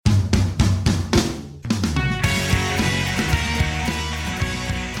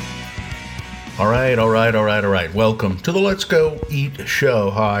All right. Welcome to the Let's Go Eat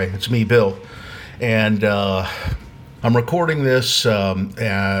show. Hi, it's me, Bill, and I'm recording this.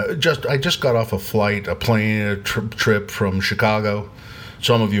 I just got off a plane trip from Chicago.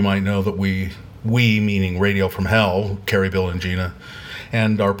 Some of you might know that we meaning Radio from Hell, Carrie, Bill, and Gina,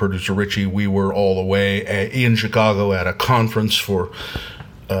 and our producer Richie. We were all the way in Chicago at a conference for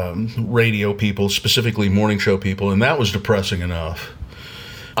radio people, specifically morning show people, and that was depressing enough.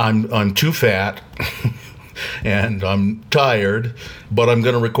 I'm too fat and I'm tired, but I'm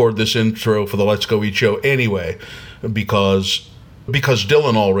going to record this intro for the Let's Go Eat show anyway because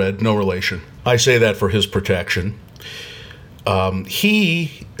Dylan Allred, no relation. I say that for his protection.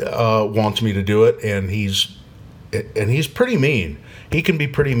 He wants me to do it, and he's pretty mean. He can be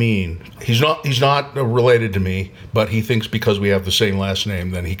pretty mean. He's not related to me, but he thinks because we have the same last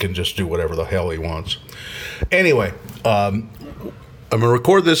name, then he can just do whatever the hell he wants. Anyway, I'm going to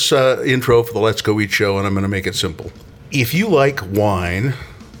record this intro for the Let's Go Eat show, and I'm going to make it simple. If you like wine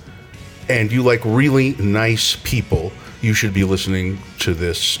and you like really nice people, you should be listening to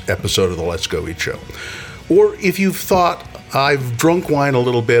this episode of the Let's Go Eat show. Or if you've thought, I've drunk wine a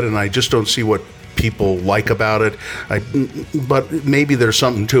little bit and I just don't see what people like about it, but maybe there's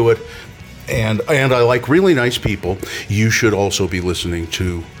something to it, and I like really nice people, you should also be listening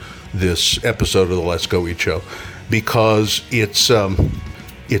to this episode of the Let's Go Eat show. Because it's a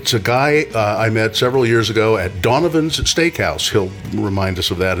guy I met several years ago at Donovan's Steakhouse. He'll remind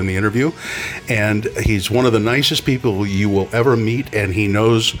us of that in the interview. And he's one of the nicest people you will ever meet, and he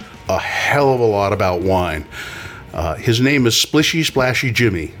knows a hell of a lot about wine. His name is Splishy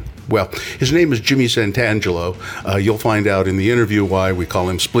Jimmy. Well, his name is Jimmy Santangelo. You'll find out in the interview why we call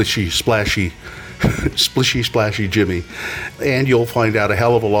him Splishy Splashy Jimmy, and you'll find out a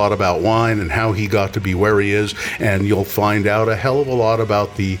hell of a lot about wine and how he got to be where he is, and you'll find out a hell of a lot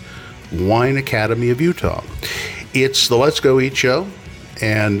about the Wine Academy of Utah. It's the Let's Go Eat show,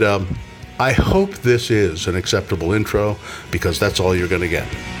 and I hope this is an acceptable intro, because that's all you're going to get.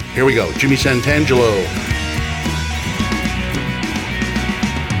 Here we go, Jimmy Santangelo.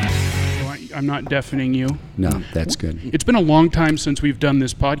 I'm not deafening you. No, that's good. It's been a long time since we've done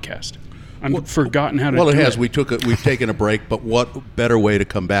this podcast. I've forgotten how to do it. Well, it has. We've taken a break, but what better way to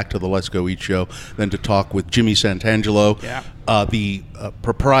come back to the Let's Go Eat show than to talk with Jimmy Santangelo, the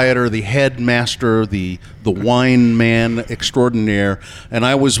proprietor, the headmaster, the wine man extraordinaire. And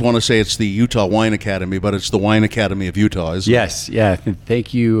I always want to say it's the Utah Wine Academy, but it's the Wine Academy of Utah, isn't it? Yes, yeah.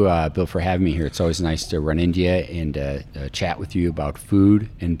 Thank you, Bill, for having me here. It's always nice to run into you and chat with you about food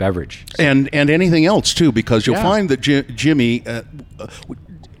and beverage. So. And anything else, too, because you'll find that Jimmy...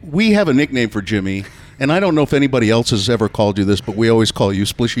 we have a nickname for Jimmy, and I don't know if anybody else has ever called you this, but we always call you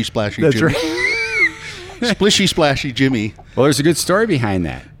Splishy Splashy Jimmy. That's right. Splishy Splashy Jimmy. Well, there's a good story behind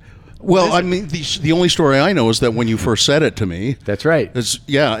that. Well, I mean, the only story I know is that when you first said it to me. That's right.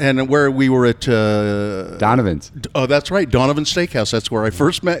 And where we were at... Donovan's. Oh, that's right, Donovan's Steakhouse. That's where I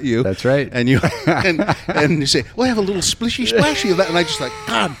first met you. That's right. And you and you say, well, I have a little Splishy Splashy of that. And I just like,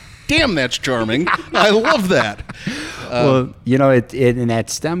 God damn, that's charming. I love that. Well, and that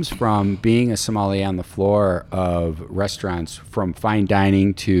stems from being a sommelier on the floor of restaurants, from fine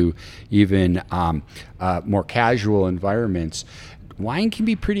dining to even more casual environments. Wine can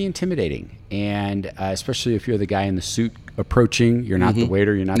be pretty intimidating, and especially if you're the guy in the suit approaching. You're not the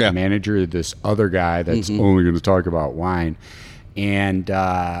waiter, you're not the manager, you're this other guy that's only going to talk about wine. And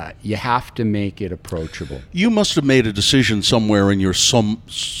you have to make it approachable. You must have made a decision somewhere in your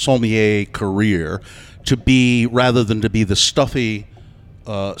sommelier career to be, rather than to be the stuffy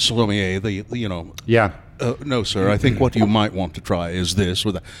sommelier, Yeah. No, sir. I think what you might want to try is this: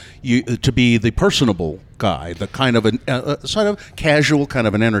 to be the personable guy, the kind of sort of casual, kind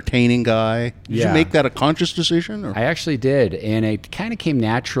of an entertaining guy. Did you make that a conscious decision? Or? I actually did, and it kind of came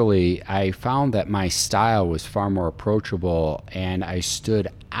naturally. I found that my style was far more approachable, and I stood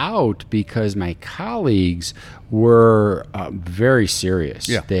out because my colleagues were very serious.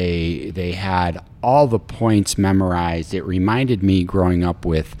 Yeah. They had all the points memorized. It reminded me growing up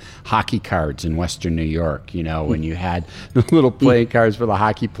with hockey cards in Western New York, when you had the little playing cards for the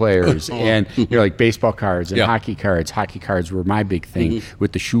hockey players and like baseball cards and hockey cards. Hockey cards were my big thing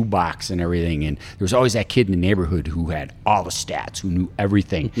with the shoebox and everything. And there was always that kid in the neighborhood who had all the stats, who knew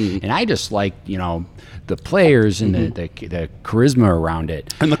everything. And I just liked, the players and the charisma around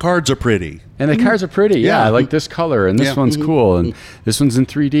it. And the cards are pretty. And the cards are pretty. Yeah, I like this color, and this one's cool, and this one's in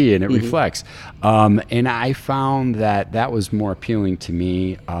 3D, and it reflects. And I found that was more appealing to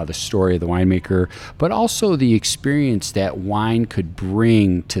me, the story of the winemaker, but also the experience that wine could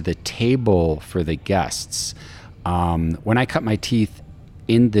bring to the table for the guests. When I cut my teeth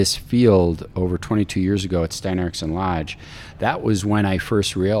in this field over 22 years ago at Stein Erikson Lodge, that was when I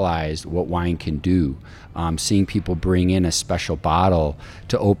first realized what wine can do. Seeing people bring in a special bottle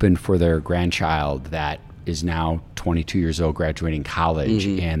to open for their grandchild that is now 22 years old, graduating college,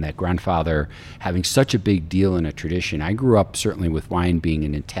 and that grandfather having such a big deal in a tradition. I grew up certainly with wine being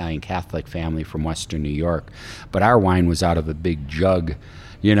an Italian Catholic family from Western New York, but our wine was out of a big jug,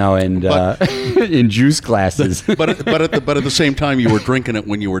 and in juice glasses. but at the same time, you were drinking it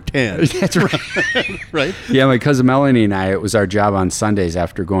when you were 10. That's right. Right? Yeah, my cousin Melanie and I, it was our job on Sundays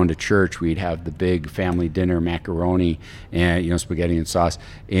after going to church. We'd have the big family dinner, macaroni, and spaghetti and sauce,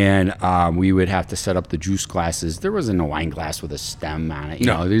 and we would have to set up the juice glasses. There wasn't a wine glass with a stem on it.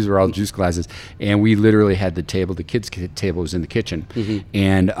 No. These were all juice glasses, and we literally had the table. The kids' table was in the kitchen,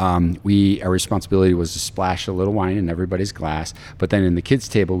 and our responsibility was to splash a little wine in everybody's glass, but then in the kids'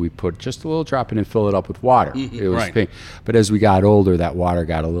 table, we put just a little drop in and fill it up with water. It was right. pink. But as we got older, that water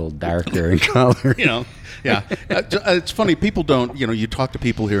got a little darker in color. Yeah. It's funny. People don't. You talk to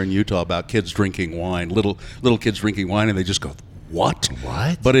people here in Utah about kids drinking wine, little kids drinking wine, and they just go, "What?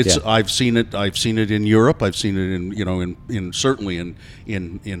 What?" But it's. Yeah. I've seen it. I've seen it in Europe. I've seen it in certainly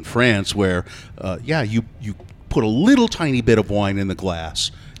in France, where you put a little tiny bit of wine in the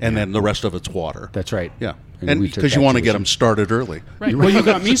glass, and then the rest of it's water. That's right. Yeah. And we took because you that want to get tradition. them started early. Right. Well, you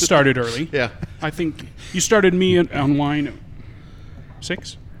got me started early. Yeah. I think you started me on wine at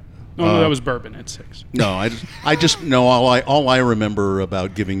 6? No, that was bourbon at 6. No, I just know all I remember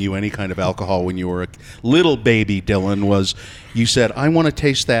about giving you any kind of alcohol when you were a little baby, Dylan, was you said, "I want to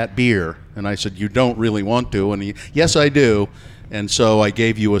taste that beer," and I said, "You don't really want to," and yes, I do, and so I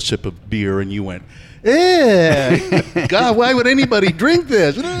gave you a sip of beer, and you went, God, why would anybody drink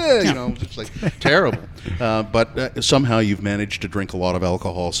this? It's like terrible. But somehow you've managed to drink a lot of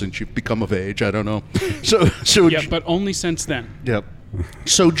alcohol since you've become of age. I don't know. So Yeah, but only since then. Yep.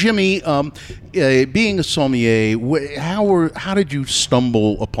 So Jimmy, being a sommelier, how did you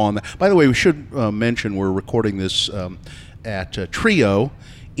stumble upon that? By the way, we should mention we're recording this at Trio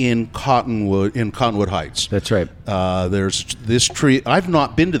in Cottonwood Heights. That's right. There's this tree. I've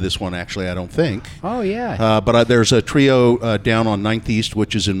not been to this one actually. I don't think. Oh yeah. But there's a Trio down on 9th East,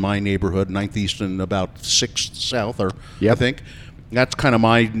 which is in my neighborhood, 9th East and about 6th South, I Yep. think. That's kind of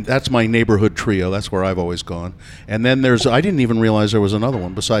my neighborhood Trio. That's where I've always gone. And then I didn't even realize there was another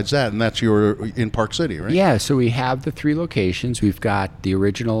one besides that, and that's in Park City, right? Yeah, so we have the 3 locations. We've got the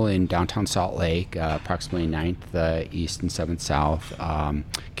original in downtown Salt Lake, approximately 9th East and 7th South,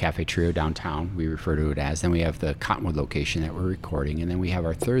 Cafe Trio downtown, we refer to it as. Then we have the Cottonwood location that we're recording, and then we have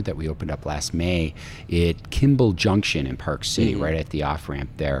our 3rd that we opened up last May at Kimball Junction in Park City, right at the off-ramp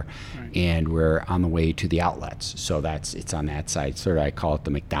there. Right. And we're on the way to the outlets, so it's on that side. Sort of, I call it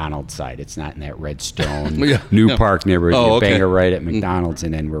the McDonald's side. It's not in that Redstone New Park neighborhood. Oh, You okay. bang a right at McDonald's,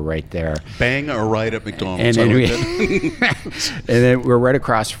 and then we're right there. Bang a right at McDonald's. And then, and then we're right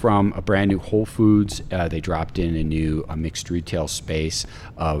across from a brand new Whole Foods. They dropped in a mixed retail space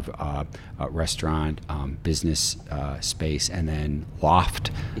of restaurant, business space, and then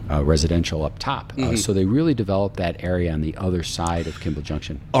loft residential up top. So they really developed that area on the other side of Kimball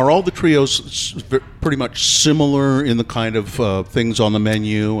Junction. Are all the Trios pretty much similar in the kind of things on the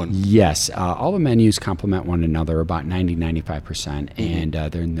menu? And Yes, all the menus complement one another about 90-95%. And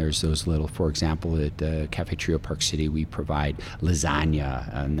then there's those little, for example, at Cafe Trio Park City, we provide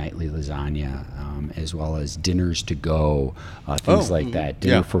lasagna, nightly lasagna, as well as dinners to go, things like that.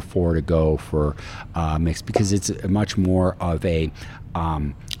 Dinner for 4 to go for mix, because it's much more of a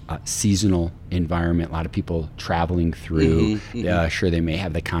seasonal environment. A lot of people traveling through. Sure, they may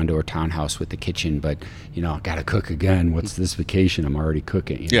have the condo or townhouse with the kitchen, but got to cook again. What's this vacation? I'm already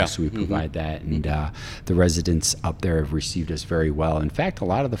cooking. So we provide that, and the residents up there have received us very well. In fact, a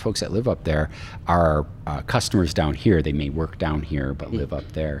lot of the folks that live up there are customers down here. They may work down here but live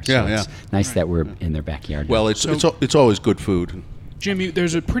up there. So it's nice that we're in their backyard. Well, it's always good food. Jimmy,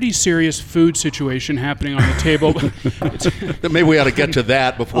 there's a pretty serious food situation happening on the table. Maybe we ought to get to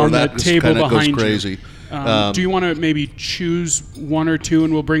that before on that the table kind of behind goes crazy. Do you want to maybe choose one or two,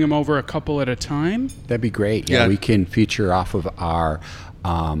 and we'll bring them over a couple at a time? That'd be great. Yeah, we can feature off of our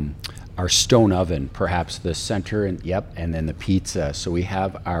stone oven, perhaps the center, and then the pizza. So we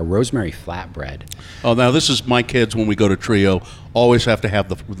have our rosemary flatbread. Oh, now this is my kids when we go to Trio. Always have to have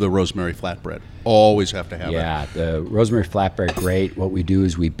the rosemary flatbread. Always have to have it. Yeah, the rosemary flatbread, great. What we do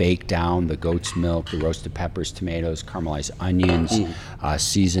is we bake down the goat's milk, the roasted peppers, tomatoes, caramelized onions,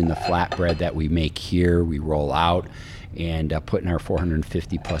 season the flatbread that we make here. We roll out and put in our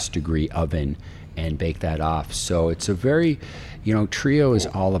 450 plus degree oven and bake that off. So it's a very, Trio is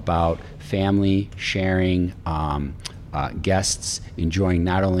all about family, sharing, guests enjoying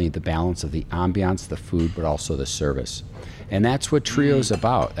not only the balance of the ambiance, the food, but also the service. And that's what Trio's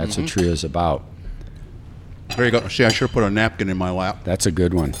about. That's what Trio's about. There you go. See, I should have put a napkin in my lap. That's a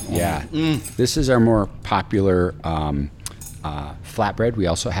good one. Yeah. This is our more popular flatbread. We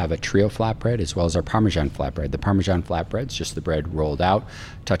also have a Trio flatbread as well as our Parmesan flatbread. The Parmesan flatbread's just the bread rolled out,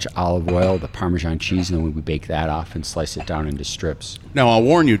 touch of olive oil, the Parmesan cheese, and then we bake that off and slice it down into strips. Now, I'll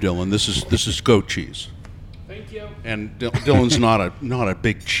warn you, Dylan, this is goat cheese. Thank you. And Dylan's not a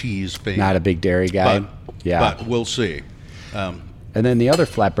big cheese fan. Not a big dairy guy. But we'll see. And then the other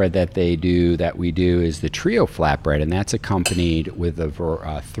flatbread that we do is the Trio flatbread, and that's accompanied with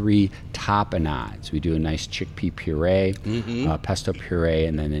 3 tapenades. We do a nice chickpea puree, pesto puree,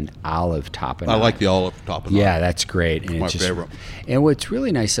 and then an olive tapenade. I like the olive tapenade. Yeah, that's great. And my favorite. And what's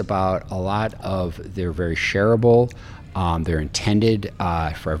really nice about a lot of, they're very shareable. They're intended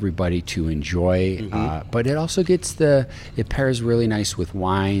for everybody to enjoy, but it also it pairs really nice with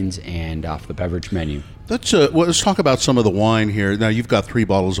wines and off the beverage menu. Let's talk about some of the wine here. Now you've got 3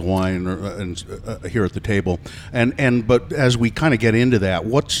 bottles of wine here at the table, but as we kind of get into that, I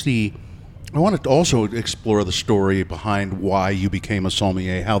want to also explore the story behind why you became a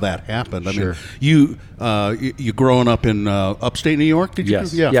sommelier, how that happened. I mean, you growing up in upstate New York? Did you?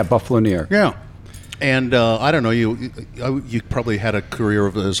 Yes. Yeah, Buffalo, New York. Yeah. And I don't know, you probably had a career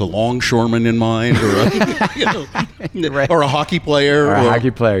as a longshoreman in mind, or or a hockey player, or a hockey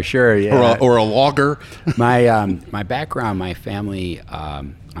player, sure, yeah, or a logger. My background, my family,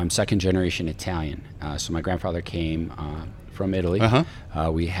 I'm second generation Italian, so my grandfather came from Italy.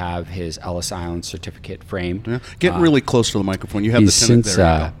 We have his Ellis Island certificate framed. Yeah. Get really close to the microphone. You have he's the tenant since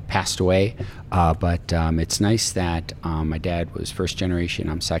there. Passed away, but it's nice that my dad was first generation,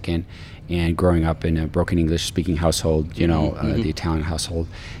 I'm second, and growing up in a broken English speaking household, the Italian household,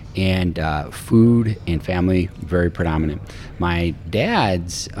 and food and family very predominant. My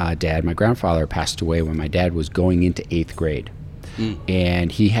dad's dad, my grandfather, passed away when my dad was going into 8th grade,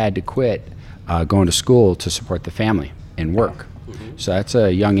 and he had to quit going to school to support the family and work. So that's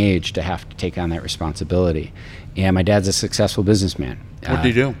a young age to have to take on that responsibility. And my dad's a successful businessman. What did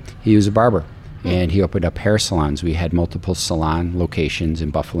he do? He was a barber, and he opened up hair salons. We had multiple salon locations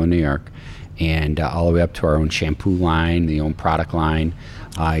in Buffalo, New York, and all the way up to our own shampoo line, the own product line.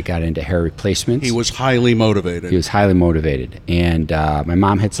 I got into hair replacements. He was highly motivated. And my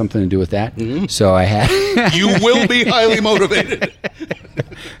mom had something to do with that. So I had... You will be highly motivated.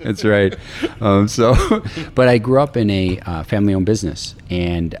 That's right. But I grew up in a family-owned business,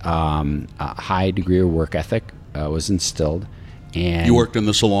 and a high degree of work ethic was instilled. And you worked in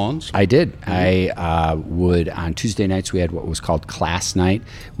the salons? I did. I would, on Tuesday nights, we had what was called class night.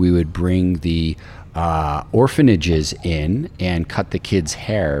 We would bring the orphanages in and cut the kids'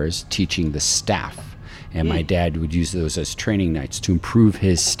 hairs, teaching the staff. And my dad would use those as training nights to improve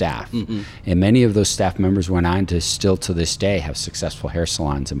his staff. And many of those staff members went on to still to this day have successful hair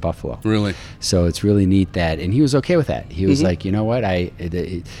salons in Buffalo. Really? So it's really neat that, and he was okay with that. He was like, you know what,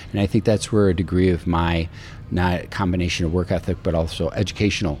 and I think that's where a degree of my not combination of work ethic, but also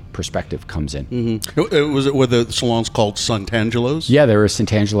educational perspective comes in. Were the salons called Santangelo's? Yeah, they were a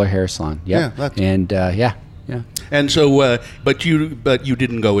Santangelo hair salon. Yep. Yeah, yeah. And so, but you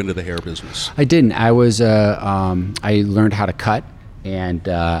didn't go into the hair business. I didn't. I was. I learned how to cut, and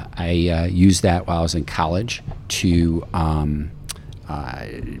I used that while I was in college to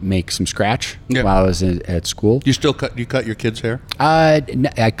make some scratch while I was at school. You still cut? You cut your kids' hair?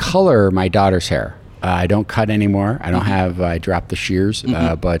 I color my daughter's hair. I don't cut anymore. I don't have. I dropped the shears,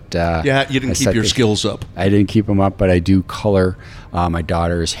 but you didn't keep your skills up. I didn't keep them up, but I do color my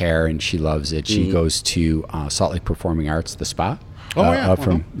daughter's hair, and she loves it. She goes to Salt Lake Performing Arts, the spa.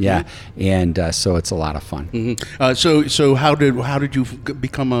 And so it's a lot of fun. So how did you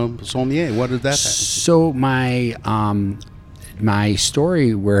become a sommelier? What did that happen? So my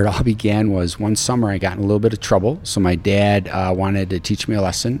story, where it all began, was one summer I got in a little bit of trouble. So my dad wanted to teach me a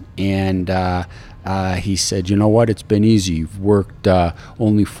lesson, and he said, you know what, it's been easy. You've worked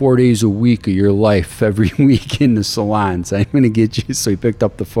only 4 days a week of your life every week in the salons. I'm going to get you. So he picked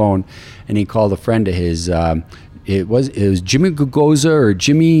up the phone and he called a friend of his. It was Jimmy Gugoza or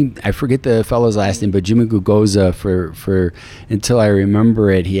Jimmy, I forget the fellow's last name, but Jimmy Gugoza for until I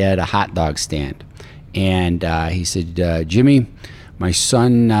remember it, he had a hot dog stand. And he said, Jimmy, my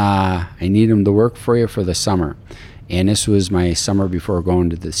son, I need him to work for you for the summer. And this was my summer before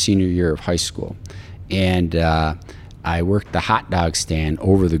going to the senior year of high school. And I worked the hot dog stand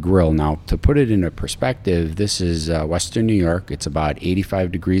over the grill. Now, to put it into perspective, this is Western New York. It's about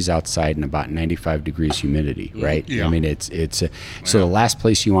 85 degrees outside and about 95 degrees humidity, right? Yeah. I mean, so the last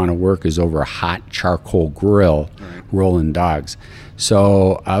place you want to work is over a hot charcoal grill, rolling dogs.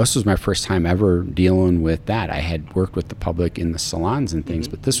 So this was my first time ever dealing with that. I had worked with the public in the salons and things,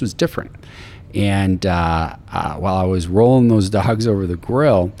 but this was different. And while I was rolling those dogs over the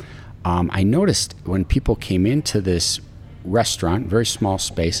grill, I noticed when people came into this restaurant, very small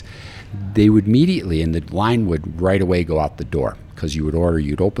space, they would immediately, and the line would right away go out the door, because you would order,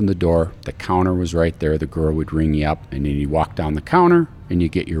 you'd open the door, the counter was right there, the girl would ring you up, and then you walk down the counter, and you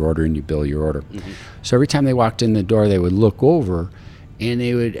get your order, and you bill your order. So every time they walked in the door, they would look over, and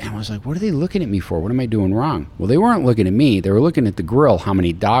I was like, what are they looking at me for? What am I doing wrong? Well, they weren't looking at me. They were looking at the grill, how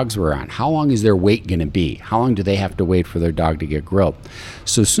many dogs were on. How long is their wait going to be? How long do they have to wait for their dog to get grilled?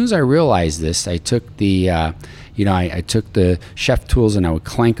 So as soon as I realized this, I took I took the chef tools and I would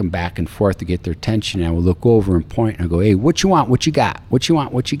clank them back and forth to get their attention. And I would look over and point and I go, hey, what you want? What you got? What you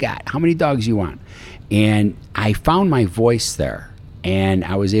want? What you got? How many dogs you want? And I found my voice there. And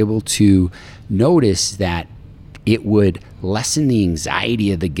I was able to notice that it would lessen the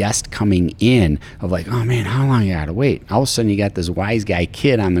anxiety of the guest coming in of like, oh man, how long you gotta wait? All of a sudden you got this wise guy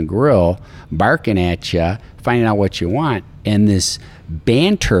kid on the grill barking at you, finding out what you want, and this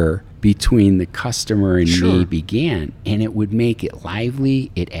banter between the customer and me began, and it would make it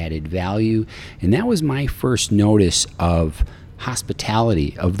lively, it added value, and that was my first notice of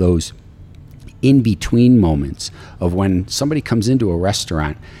hospitality, of those in-between moments of when somebody comes into a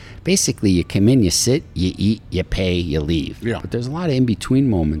restaurant. Basically, you come in, you sit, you eat, you pay, you leave. Yeah. But there's a lot of in-between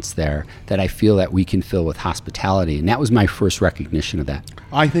moments there that I feel that we can fill with hospitality, and that was my first recognition of that.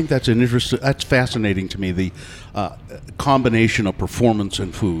 I think that's that's fascinating to me, the combination of performance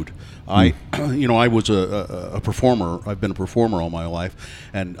and food. I was a performer. I've been a performer all my life,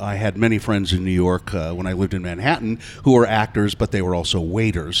 and I had many friends in New York when I lived in Manhattan who were actors, but they were also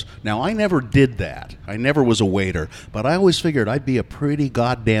waiters. Now, I never did that. I never was a waiter, but I always figured I'd be a pretty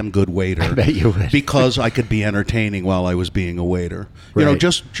goddamn good waiter. I bet you would. Because I could be entertaining while I was being a waiter. Right. You know,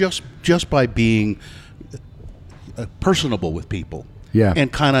 just by being personable with people. Yeah.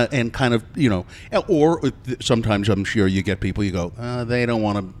 And kind of, or sometimes I'm sure you get people, you go, they don't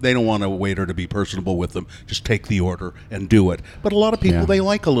want a waiter to be personable with them. Just take the order and do it. But a lot of people, they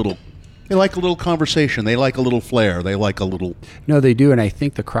like a little conversation. They like a little flair. They like a little. No, they do. And I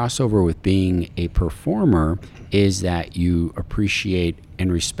think the crossover with being a performer is that you appreciate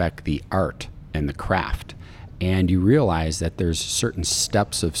and respect the art and the craft. And you realize that there's certain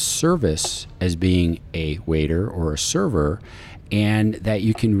steps of service as being a waiter or a server, and that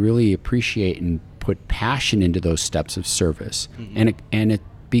you can really appreciate and put passion into those steps of service. Mm-hmm. And it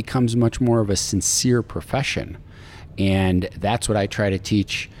becomes much more of a sincere profession. And that's what I try to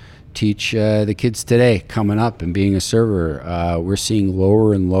teach the kids today coming up and being a server. We're seeing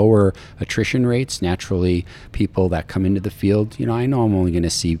lower and lower attrition rates. Naturally, people that come into the field, I know I'm only going to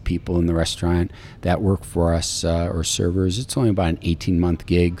see people in the restaurant that work for us or servers. It's only about an 18-month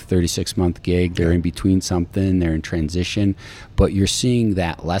gig, 36-month gig. They're in between something. They're in transition. But you're seeing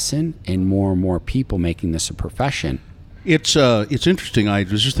that lessen and more people making this a profession. It's interesting. I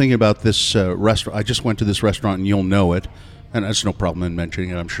was just thinking about this restaurant. I just went to this restaurant, and you'll know it. And that's no problem in mentioning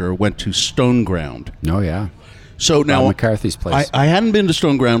it, I'm sure. Went to Stone Ground. Oh, yeah. So now, Bob McCarthy's place. I hadn't been to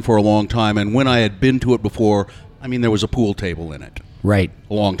Stone Ground for a long time, and when I had been to it before, there was a pool table in it. Right.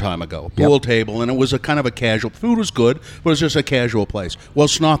 A long time ago. Pool table, and it was a kind of a casual. Food was good, but it was just a casual place. Well,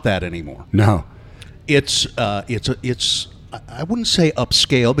 it's not that anymore. No. It's I wouldn't say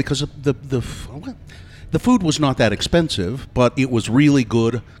upscale, because the food was not that expensive, but it was really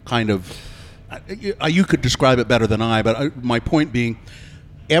good, kind of. You could describe it better than I, but my point being,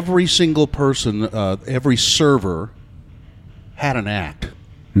 every single person, every server had an act.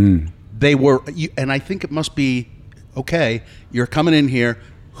 They were, and I think it must be, okay, you're coming in here,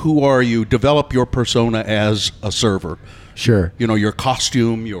 who are you? Develop your persona as a server. Sure. Your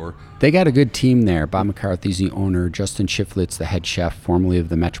costume, They got a good team there. Bob McCarthy's the owner. Justin Shiflett's the head chef, formerly of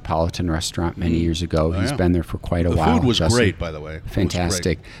the Metropolitan Restaurant many years ago. He's been there for quite a while. The food was Justin, great, by the way.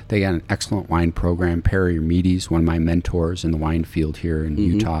 Fantastic. They got an excellent wine program. Perry Meady's one of my mentors in the wine field here in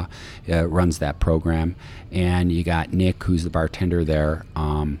Utah, runs that program. And you got Nick, who's the bartender there.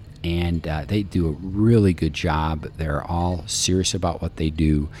 And they do a really good job. They're all serious about what they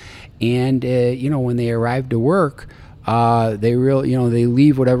do. And, when they arrive to work, they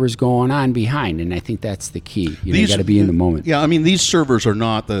leave whatever's going on behind, and I think that's the key. You got to be in the moment. Yeah, these servers are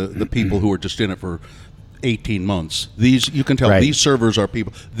not the people who are just in it for 18 months. These, you can tell, Right. these servers are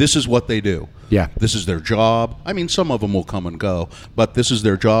people. This is what they do. Yeah. This is their job. I mean, some of them will come and go, but this is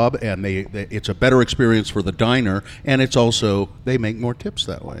their job, and it's a better experience for the diner, and it's also, they make more tips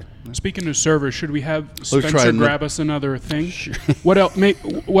that way. Speaking of servers, should we have try Spencer and- grab us another thing? What else?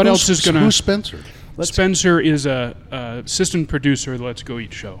 What else is going to? Who's Spencer? Spencer is a assistant producer of the Let's Go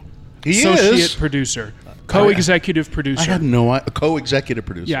Eat show. He Associate is? producer, co-executive producer. I had no idea. Co-executive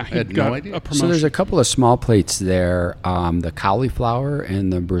producer. Yeah, I he had got no idea. a promotion. So there's a couple of small plates there, the cauliflower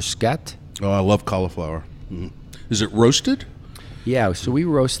and the bruschetta. Oh, I love cauliflower. Is it roasted? Yeah, so we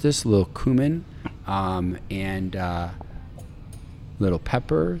roast this, a little cumin and little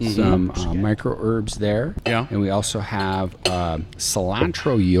pepper, some micro herbs there. Yeah. And we also have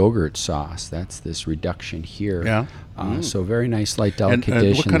cilantro yogurt sauce. That's this reduction here. Yeah. So very nice, light, And delicate what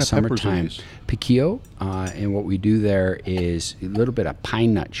dish in kind the of peppers are summertime. these? Piquillo, and what we do there is a little bit of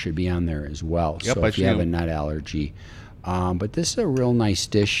pine nut should be on there as well. Yep, So I if you see have a 'em. nut allergy. But this is a real nice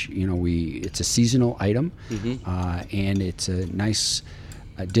dish. You know, it's a seasonal item, and it's a nice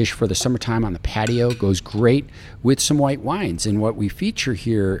dish for the summertime on the patio. Goes great with some white wines. And what we feature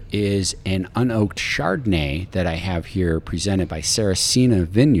here is an unoaked Chardonnay that I have here presented by Saracena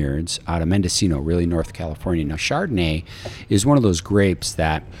Vineyards out of Mendocino, really North California. Now, Chardonnay is one of those grapes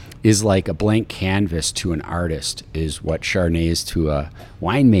that is like a blank canvas to an artist, is what Chardonnay is to a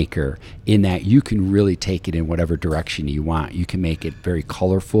winemaker, in that you can really take it in whatever direction you want. You can make it very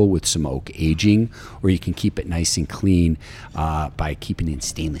colorful with some oak aging, or you can keep it nice and clean by keeping it in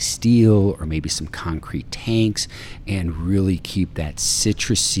stainless steel or maybe some concrete tanks, and really keep that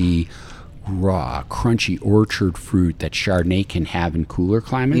citrusy, raw, crunchy orchard fruit that Chardonnay can have in cooler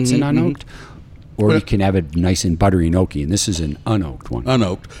climates and unoaked. Or you can have it nice and buttery and oaky, and this is an unoaked one.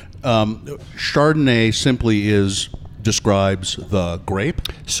 Unoaked. Chardonnay simply describes the grape.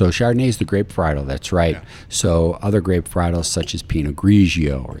 So Chardonnay is the grape varietal, that's right. So other grape varietals such as Pinot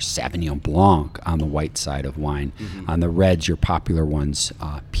Grigio or Sauvignon Blanc on the white side of wine. On the reds, your popular ones,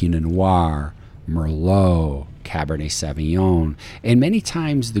 Pinot Noir, Merlot, Cabernet Sauvignon, and many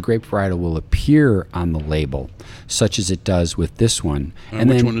times the grape varietal will appear on the label, such as it does with this one. And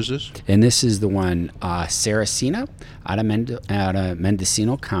which one is this? And this is the one, Saracena, out of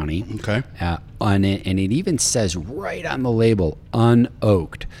Mendocino County. Okay. On it, and it even says right on the label,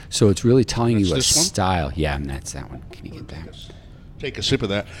 unoaked. So it's really telling you a this one? style. Yeah, and that's that one. Can you get that? Take a sip of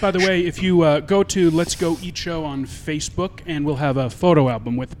that. By the way, if you go to Let's Go Eat Show on Facebook, and we'll have a photo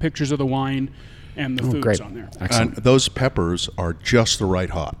album with pictures of the wine and the foods Great. on there. Excellent. And those peppers are just the right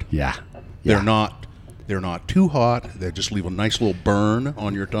hot. Yeah. They're not too hot. They just leave a nice little burn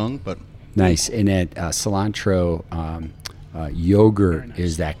on your tongue, but Nice. And that cilantro yogurt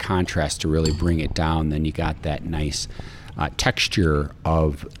is that contrast to really bring it down. Then you got that nice texture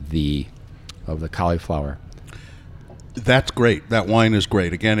of the cauliflower. that's great. That wine is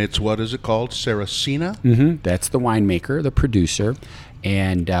great. Again, it's, what is it called? Saracena? That's the winemaker, the producer,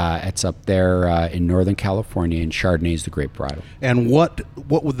 and it's up there in Northern California, and Chardonnay is the grape varietal. And what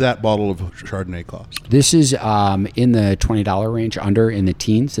would that bottle of Chardonnay cost? This is in the $20 range, under in the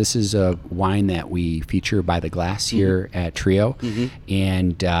teens. This is a wine that we feature by the glass here at Trio,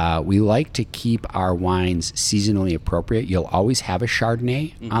 and we like to keep our wines seasonally appropriate. You'll always have a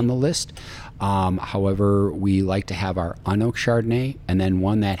Chardonnay on the list. However, we like to have our unoaked Chardonnay and then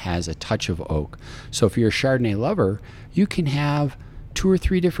one that has a touch of oak. So if you're a Chardonnay lover, you can have 2 or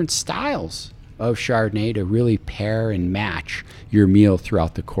 3 different styles of Chardonnay to really pair and match your meal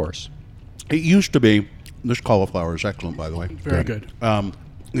throughout the course. It used to be, this cauliflower is excellent, by the way. Very good.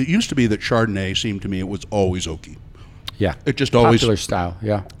 It used to be that Chardonnay seemed to me it was always oaky. Yeah. It just always... Popular style,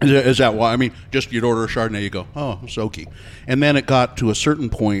 yeah. Is that why? I mean, just you'd order a Chardonnay, you go, oh, it's oaky. And then it got to a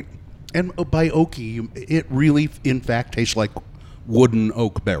certain point, and by oaky, it really, in fact, tastes like wooden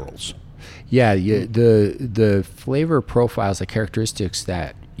oak barrels. Yeah, the flavor profiles, the characteristics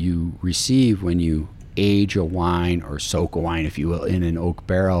that you receive when you age a wine or soak a wine, if you will, in an oak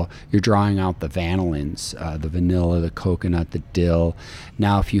barrel, you're drawing out the vanillins, the vanilla, the coconut, the dill.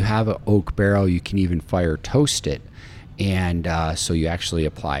 Now, if you have an oak barrel, you can even fire toast it. And so you actually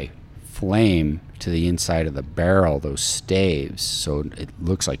apply flame to the inside of the barrel, those staves, so it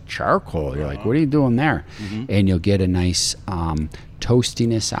looks like charcoal. You're like, what are you doing there? And you'll get a nice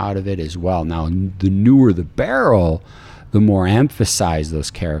toastiness out of it as well. Now, the newer the barrel, the more emphasize those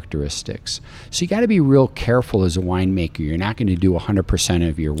characteristics. So you got to be real careful as a winemaker. You're not going to do 100%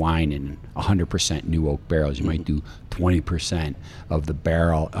 of your wine in 100% new oak barrels. You might do 20% of the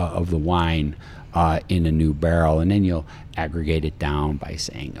barrel of the wine in a new barrel, and then you'll aggregate it down by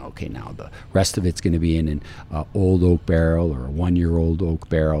saying, okay, now the rest of it's going to be in an old oak barrel or a 1-year-old oak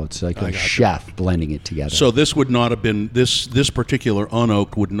barrel. It's like a chef blending it together. So this would not have been this particular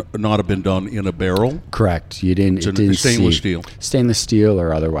unoaked would not have been done in a barrel. Correct. You didn't. It didn't stainless steel. Stainless steel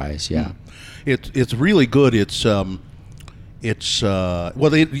or otherwise. Yeah. It's really good.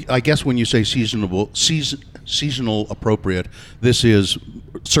 I guess when you say seasonal appropriate, this is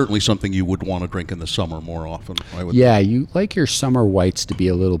certainly something you would want to drink in the summer more often. You like your summer whites to be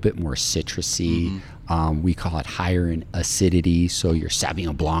a little bit more citrusy. We call it higher in acidity, so your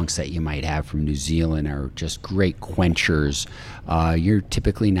Sauvignon Blancs that you might have from New Zealand are just great quenchers. You're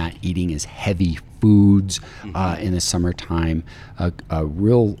typically not eating as heavy foods in the summertime. A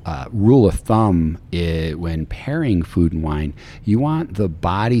real rule of thumb is when pairing food and wine, you want the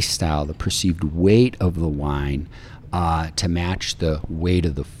body style, the perceived weight of the wine to match the weight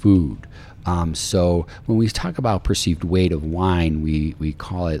of the food. So when we talk about perceived weight of wine, we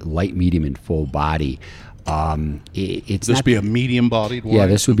call it light, medium, and full body. It's this be a medium-bodied wine? Yeah,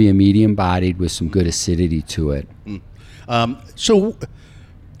 this would be a medium-bodied with some good acidity to it. So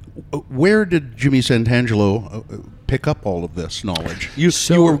where did Jimmy Santangelo pick up all of this knowledge? You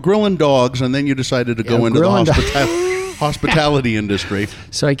were grilling dogs, and then you decided to go into the hospitality industry.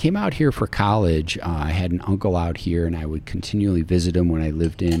 So I came out here for college. I had an uncle out here, and I would continually visit him when I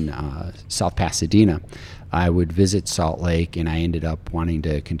lived in South Pasadena. I would visit Salt Lake, and I ended up wanting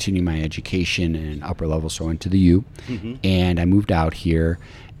to continue my education in upper level, so I went to the U, and I moved out here.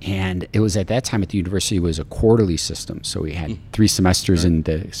 And it was at that time at the university was a quarterly system. So we had 3 semesters in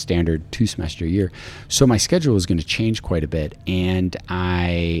the standard 2-semester year. So my schedule was going to change quite a bit. And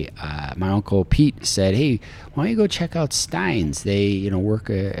my uncle Pete said, hey, why don't you go check out Stein's? They,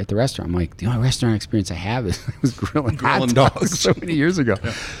 work at the restaurant. I'm like, the only restaurant experience I have was grilling hot dogs so many years ago.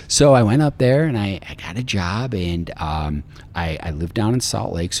 Yeah. So I went up there and I got a job, and I lived down in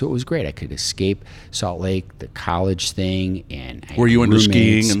Salt Lake. So it was great. I could escape Salt Lake, the college thing. And were you into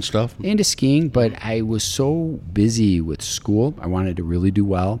skiing and stuff? Into skiing, but I was so busy with school. I wanted to really do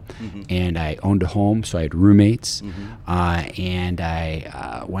well, and I owned a home, so I had roommates, and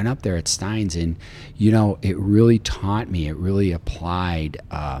I went up there at Stein's, and it really taught me. It really applied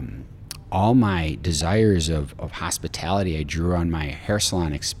all my desires of hospitality. I drew on my hair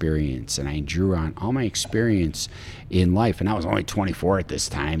salon experience, and I drew on all my experience in life. And I was only 24 at this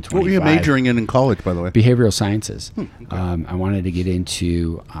time, 25. What were you majoring in college, by the way? Behavioral sciences. Okay. I wanted to get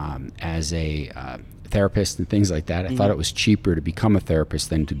into as a therapist and things like that. I thought it was cheaper to become a therapist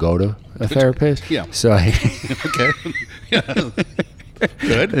than to go to a therapist. Yeah. So I okay. Yeah.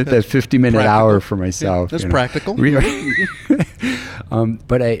 Good. That 50-minute hour for myself. That's practical.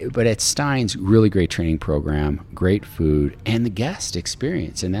 But at Stein's, really great training program, great food, and the guest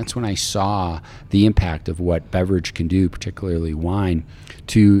experience. And that's when I saw the impact of what beverage can do, particularly wine,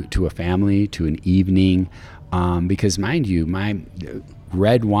 to a family, to an evening. Because mind you, my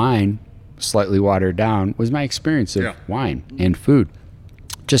red wine, slightly watered down, was my experience of wine and food.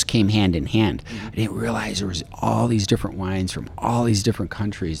 Just came hand in hand. I didn't realize there was all these different wines from all these different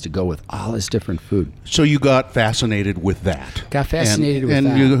countries to go with all this different food. So you got fascinated with that. Got fascinated with that.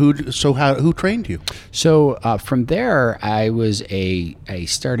 And who trained you? So from there, I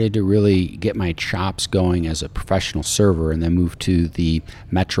started to really get my chops going as a professional server, and then moved to the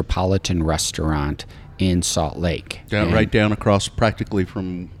Metropolitan Restaurant in Salt Lake. Right down across, practically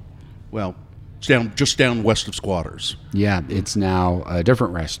from, it's just down west of Squatters. Yeah, it's now a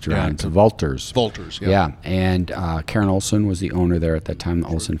different restaurant, Vulters. Vulters, yeah. And Karen Olson was the owner there at that time, the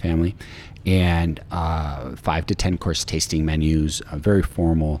Olson family. And 5 to 10 course tasting menus, very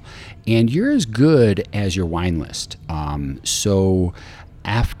formal. And you're as good as your wine list. So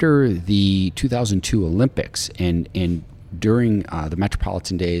after the 2002 Olympics and during the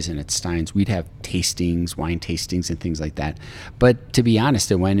Metropolitan days and at Stein's, we'd have tastings, wine tastings and things like that. But to be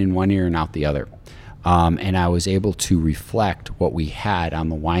honest, it went in one ear and out the other. And I was able to reflect what we had on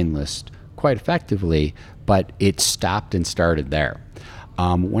the wine list quite effectively, but it stopped and started there.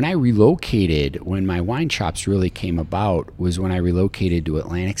 When I relocated, when my wine chops really came about, was when I relocated to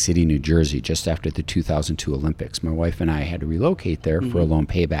Atlantic City, New Jersey, just after the 2002 Olympics. My wife and I had to relocate there for a loan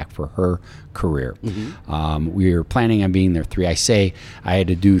payback for her career. We were planning on being there 3. I say I had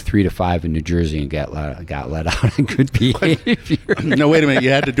to do 3 to 5 in New Jersey and got let out on good behavior. No, wait a minute. You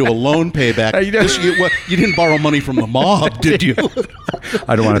had to do a loan payback. You didn't borrow money from the mob, did you?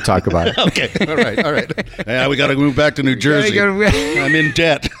 I don't want to talk about it. Okay. All right. Yeah, we got to move back to New Jersey. I'm in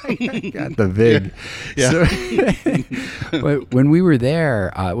debt. Got the VIG. So, but when we were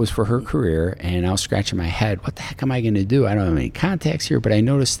there, it was for her career, and I was scratching my head. What the heck am I going to do? I don't have any contacts here, but I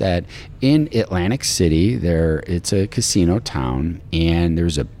noticed that in Atlantic City, it's a casino town, and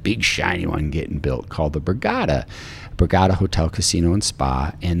there's a big shiny one getting built called the Borgata Hotel, Casino, and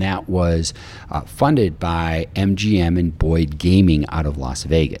Spa, and that was funded by MGM and Boyd Gaming out of Las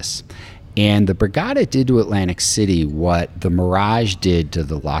Vegas. And the Borgata did to Atlantic City what the Mirage did to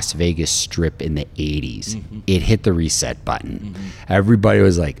the Las Vegas Strip in the 80s. Mm-hmm. It hit the reset button. Mm-hmm. Everybody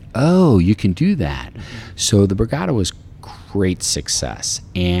was like, oh, you can do that. Mm-hmm. So the Borgata was great success.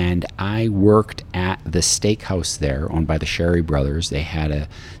 And I worked at the steakhouse there owned by the Sherry Brothers. They had a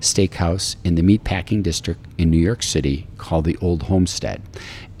steakhouse in the meatpacking district in New York City called the Old Homestead.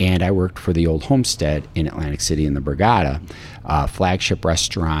 And I worked for the Old Homestead in Atlantic City in the Borgata, flagship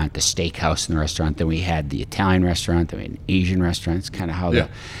restaurant, the steakhouse in the restaurant. Then we had the Italian restaurant, then we had an Asian restaurant. It's kind of how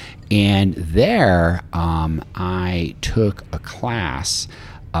and there I took a class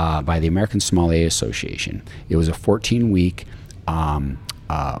by the American Sommelier Association. It was a 14-week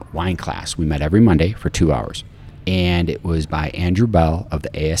wine class. We met every Monday for 2 hours. And it was by Andrew Bell of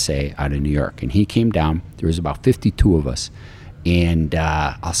the ASA out of New York. And he came down. There was about 52 of us. And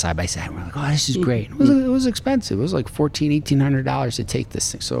all side by side, we're like, oh, this is great. It was expensive. It was like $1,800 to take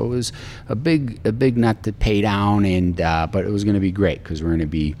this thing. So it was a big nut to pay down, and but it was going to be great because we're going to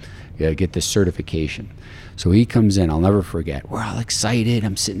be get this certification. So he comes in. I'll never forget. We're all excited.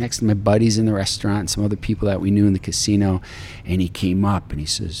 I'm sitting next to my buddies in the restaurant, some other people that we knew in the casino, and he came up and he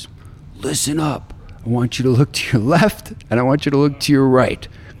says, "Listen up. I want you to look to your left, and I want you to look to your right,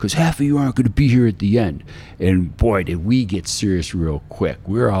 because half of you aren't going to be here at the end." And boy, did we get serious real quick.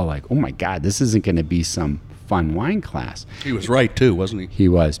 We were all like, oh my God, this isn't going to be some fun wine class. He was right, too, wasn't he? He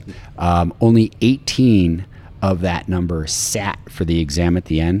was. Only 18 of that number sat for the exam at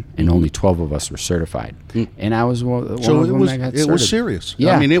the end, and only 12 of us were certified. And I was one of them that got started. It was serious.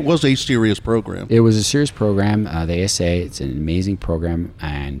 Yeah. I mean, it was a serious program. It was a serious program. The ASA, it's an amazing program,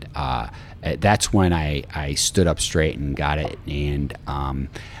 and that's when I stood up straight and got it, and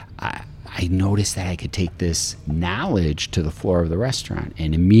I noticed that I could take this knowledge to the floor of the restaurant,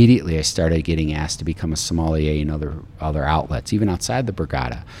 and immediately I started getting asked to become a sommelier in other outlets, even outside the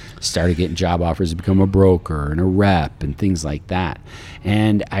Borgata. Started getting job offers to become a broker and a rep and things like that.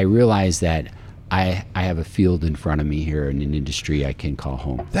 And I realized that I have a field in front of me here in an industry I can call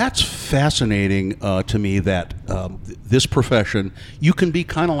home. That's fascinating to me that this profession, you can be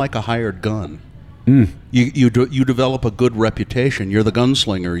kind of like a hired gun. You develop a good reputation. You're the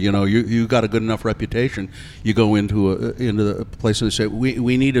gunslinger. You know, you got a good enough reputation. You go into the place and they say,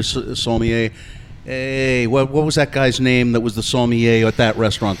 we need a sommelier. Hey, what was that guy's name that was the sommelier at that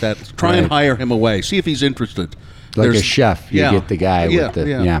restaurant? Try and hire him away. See if he's interested. Like a chef, you get the guy with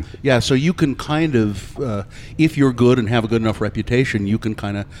the yeah. So you can kind of, if you're good and have a good enough reputation, you can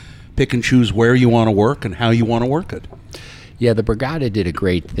kind of pick and choose where you want to work and how you want to work it. Yeah, the Borgata did a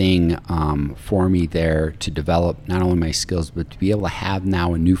great thing for me there to develop not only my skills, but to be able to have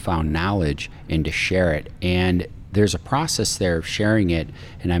now a newfound knowledge and to share it. And there's a process there of sharing it,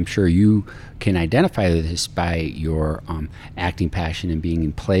 and I'm sure you can identify this by your acting passion and being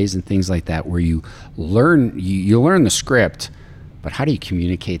in plays and things like that, where you learn the script, but how do you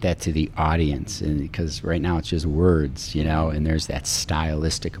communicate that to the audience? And because right now it's just words, and there's that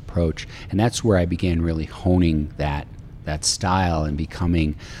stylistic approach, and that's where I began really honing that style and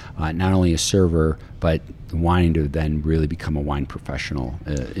becoming not only a server, but wanting to then really become a wine professional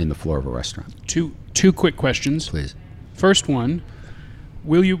in the floor of a restaurant. Two quick questions. Please. First one,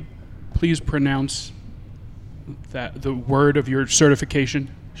 will you please pronounce the word of your certification?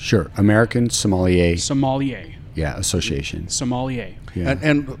 Sure. American Sommelier. Sommelier. Yeah, Association. Sommelier. Yeah.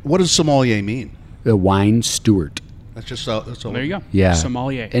 And what does sommelier mean? The wine steward. That's just all. There you go. Yeah.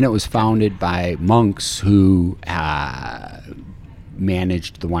 Sommelier. And it was founded by monks who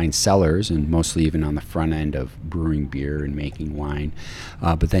managed the wine cellars, and mostly even on the front end of brewing beer and making wine,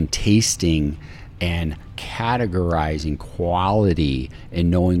 but then tasting and categorizing quality and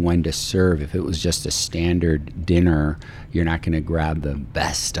knowing when to serve. If it was just a standard dinner, you're not going to grab the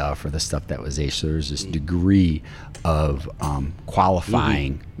best stuff or the stuff that was aged. So there's this degree of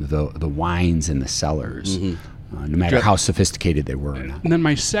qualifying the wines in the cellars. No matter how sophisticated they were or not. And then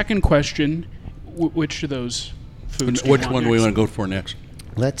my second question, which of those foods Which one do we want to go for next?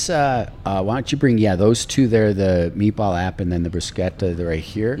 Let's, why don't you bring, those two there, the meatball app and then the bruschetta right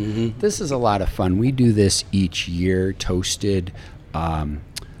here. This is a lot of fun. We do this each year, toasted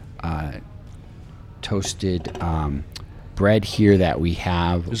bread here that we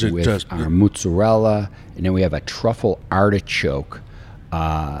have with our mozzarella, and then we have a truffle artichoke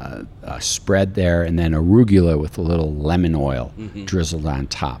spread there, and then arugula with a little lemon oil drizzled on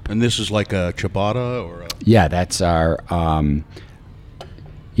top. And this is like a ciabatta or a... Yeah, that's our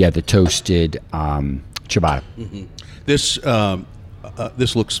the toasted ciabatta.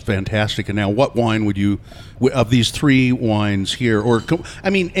 This looks fantastic. And now, what wine would you, of these three wines here,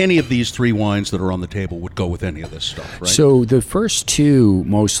 any of these three wines that are on the table would go with any of this stuff, right? So the first two,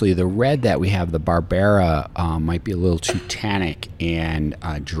 mostly the red that we have, the Barbera, might be a little too tannic and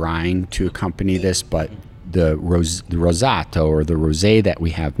drying to accompany this, but the Rosato, or the Rosé that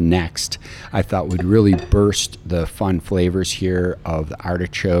we have next, I thought would really burst the fun flavors here of the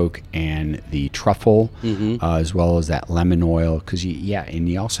artichoke and the truffle, as well as that lemon oil. Because and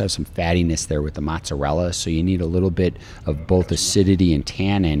you also have some fattiness there with the mozzarella, so you need a little bit of both acidity and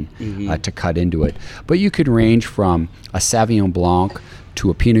tannin to cut into it. But you could range from a Sauvignon Blanc to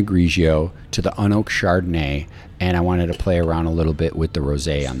a Pinot Grigio to the unoaked Chardonnay, and I wanted to play around a little bit with the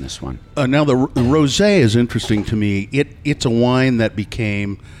rosé on this one. Now, the rosé is interesting to me. It's a wine that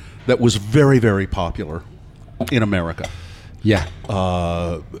was very, very popular in America. Yeah. In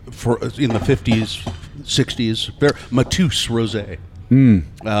the 50s, 60s, Matisse rosé.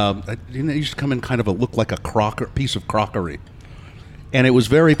 It used to come in kind of look like a piece of crockery. And it was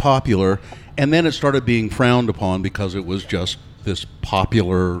very popular, and then it started being frowned upon because it was just this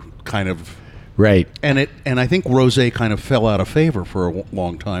popular kind of... Right. And I think rosé kind of fell out of favor for a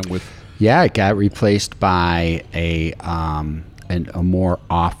long time with... Yeah, it got replaced by a more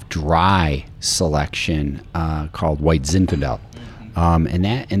off-dry selection called White Zinfandel.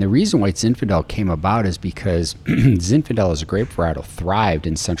 And the reason White Zinfandel came about is because Zinfandel is a grape varietal thrived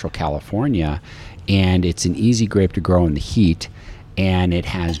in Central California, and it's an easy grape to grow in the heat, and it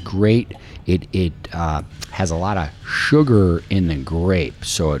has has a lot of sugar in the grape,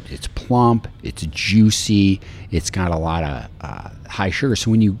 so it's plump, it's juicy, it's got a lot of high sugar.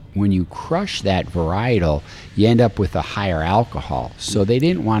 So when you crush that varietal, you end up with a higher alcohol. So they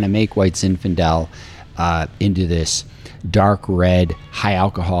didn't want to make White Zinfandel into this dark red high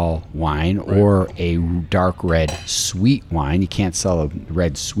alcohol wine, or a dark red sweet wine. You can't sell a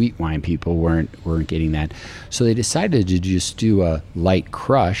red sweet wine. People weren't getting that. So they decided to just do a light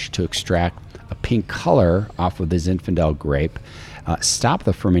crush to extract a pink color off of the Zinfandel grape, stop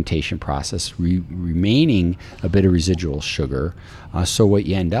the fermentation process, remaining a bit of residual sugar. So what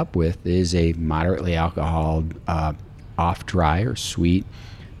you end up with is a moderately alcoholed, off-dry or sweet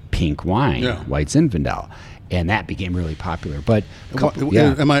pink wine, White Zinfandel. And that became really popular. But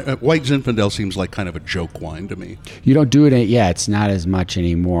White Zinfandel seems like kind of a joke wine to me. You don't do it. It's not as much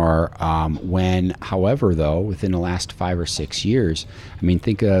anymore. However, though, within the last 5 or 6 years,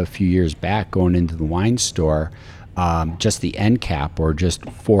 think a few years back, going into the wine store, just the end cap or just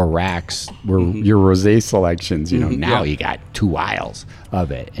 4 racks were your rosé selections. Now you got 2 aisles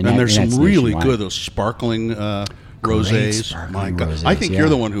of it, and there's some really good those sparkling rosés. My God, rosés, I think you're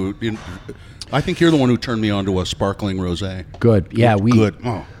the one who. I think you're the one who turned me on to a sparkling rosé. Good. Yeah, good.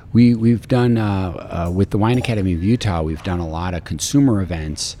 We've done with the Wine Academy of Utah. We've done a lot of consumer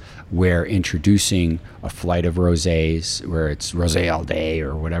events where introducing a flight of rosés, where it's rosé all day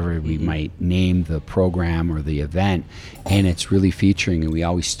or whatever we might name the program or the event, and it's really featuring. And we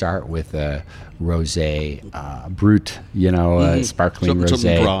always start with a rosé brut, sparkling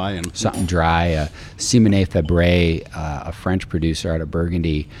rosé, something dry. Simone Fabre, a French producer out of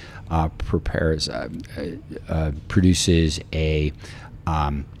Burgundy, produces a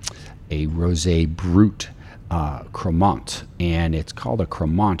rosé brut Cremant, and it's called a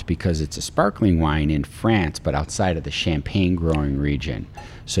Cremant because it's a sparkling wine in France, but outside of the Champagne growing region.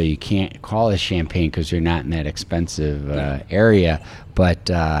 So you can't call it champagne because you're not in that expensive area. But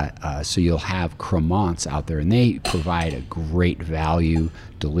so you'll have Cremants out there, and they provide a great value,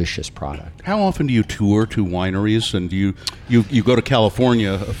 delicious product. How often do you tour to wineries? And do you go to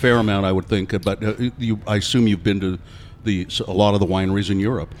California a fair amount, I would think, but I assume you've been to a lot of the wineries in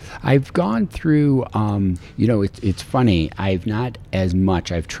Europe. I've gone through, it's funny, I've not as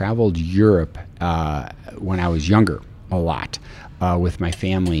much. I've traveled Europe when I was younger a lot with my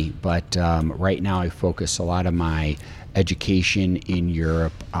family, but right now I focus a lot of my education in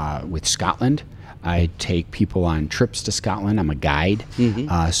Europe with Scotland. I take people on trips to Scotland. I'm a guide,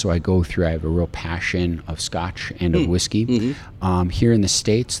 so I go through. I have a real passion of Scotch and of whiskey. Here in the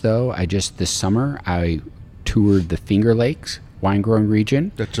States, though, this summer I toured the Finger Lakes wine growing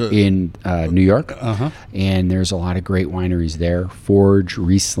region in New York, and there's a lot of great wineries there. Forge,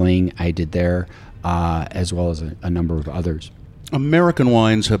 Riesling, I did there, as well as a number of others. American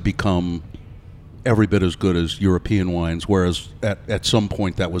wines have become every bit as good as European wines, whereas at some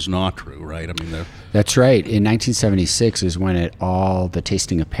point that was not true, right? I mean, That's right. In 1976 is when the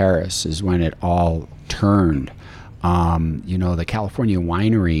tasting of Paris is when it all turned. The California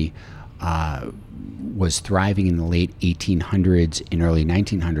winery was thriving in the late 1800s and early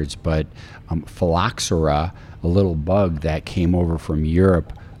 1900s, but phylloxera, a little bug that came over from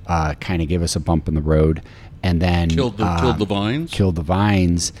Europe, kind of gave us a bump in the road, and then killed the vines. Killed the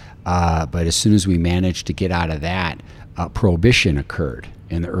vines. But as soon as we managed to get out of that, prohibition occurred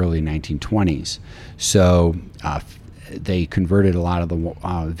in the early 1920s. So they converted a lot of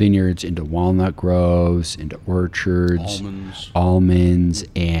the vineyards into walnut groves, into orchards, almonds,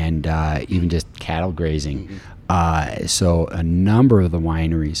 and even just cattle grazing. So a number of the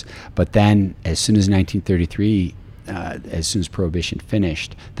wineries. But then as soon as 1933, as soon as Prohibition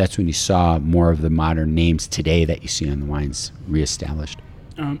finished, that's when you saw more of the modern names today that you see on the wines reestablished.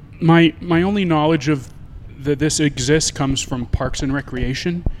 My only knowledge of that this exists comes from Parks and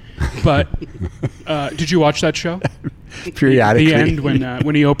Recreation. But did you watch that show? Periodically. The end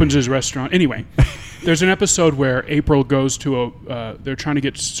when he opens his restaurant. Anyway, there's an episode where April goes to they're trying to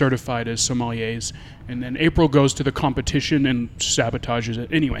get certified as sommeliers, and then April goes to the competition and sabotages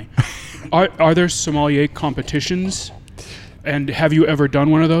it. Anyway, are there sommelier competitions? And have you ever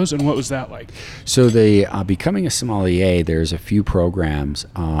done one of those? And what was that like? So becoming a sommelier, there's a few programs.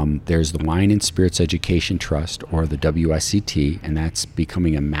 There's the Wine and Spirits Education Trust, or the WSET, and that's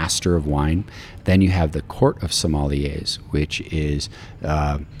becoming a master of wine. Then you have the Court of Sommeliers, which is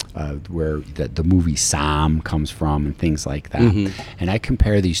where the movie Somm comes from and things like that. Mm-hmm. And I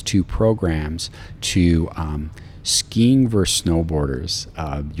compare these two programs to skiing versus snowboarders.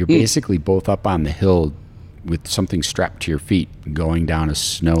 You're basically both up on the hill with something strapped to your feet going down a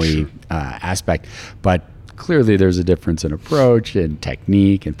snowy aspect. But clearly there's a difference in approach and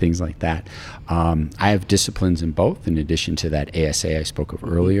technique and things like that. I have disciplines in both, in addition to that ASA I spoke of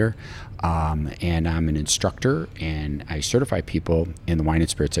earlier. And I'm an instructor, and I certify people in the Wine and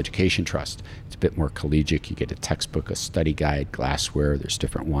Spirits Education Trust. It's a bit more collegiate. You get a textbook, a study guide, glassware. There's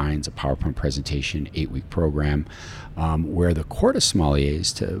different wines, a PowerPoint presentation, 8-week program. Where the Court of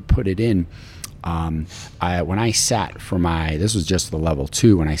Sommeliers, to put it in, when I sat for this was just the level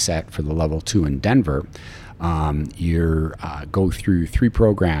 2, when I sat for the level 2 in Denver, you go through 3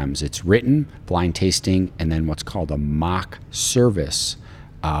 programs. It's written, blind tasting, and then what's called a mock service,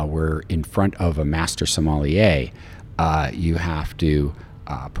 where in front of a master sommelier, you have to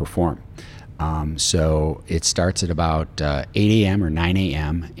perform. So it starts at about 8 a.m. or 9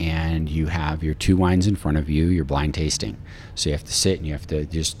 a.m. and you have your 2 wines in front of you, your blind tasting. So you have to sit and you have to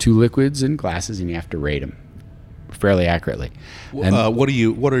just 2 liquids and glasses, and you have to rate them fairly accurately. What are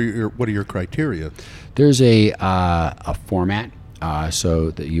your criteria? There's a format,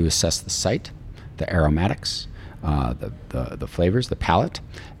 so that you assess the site, the aromatics, the flavors, the palate,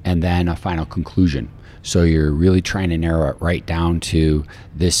 and then a final conclusion. So you're really trying to narrow it right down to,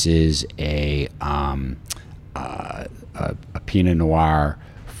 this is a Pinot Noir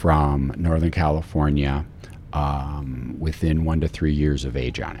from Northern California, within 1 to 3 years of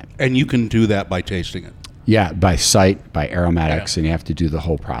age on it. And you can do that by tasting it. Yeah, by sight, by aromatics, and you have to do the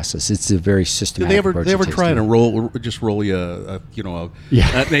whole process. It's a very systematic approach. They ever try to roll you a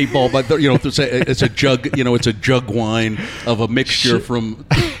 8 ball, but it's a jug. It's a jug wine of a mixture from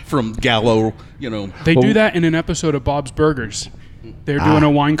Gallo. They do that in an episode of Bob's Burgers. They're doing a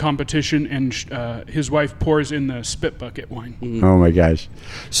wine competition, and his wife pours in the spit bucket wine. Mm-hmm. Oh my gosh!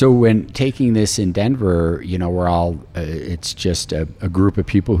 So when taking this in Denver, we're all it's just a group of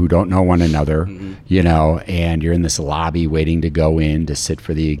people who don't know one another, and you're in this lobby waiting to go in to sit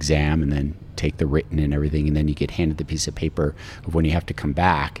for the exam, and then take the written and everything, and then you get handed the piece of paper of when you have to come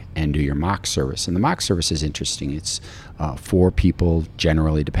back and do your mock service. And the mock service is interesting. It's 4 people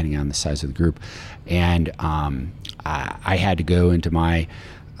generally, depending on the size of the group, and I had to go into my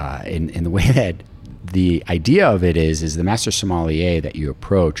in the way that the idea of it is the master sommelier that you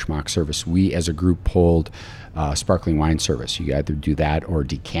approach mock service. We as a group pulled sparkling wine service. You either do that or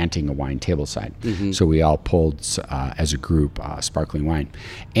decanting a wine tableside. Mm-hmm. So we all pulled as a group sparkling wine,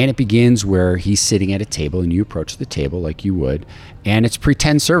 and it begins where he's sitting at a table and you approach the table like you would, and it's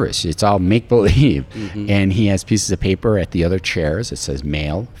pretend service. It's all make believe. Mm-hmm. And he has pieces of paper at the other chairs. It says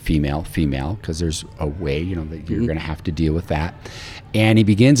male, female, female, because there's a way that you're going to have to deal with that. And he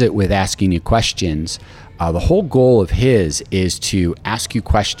begins it with asking you questions. The whole goal of his is to ask you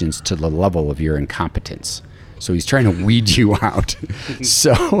questions to the level of your incompetence. So he's trying to weed you out.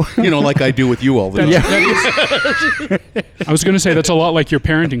 So like I do with you all the time. I was going to say that's a lot like your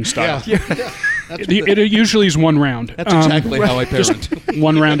parenting style. Yeah. It usually is one round. That's exactly how I parent.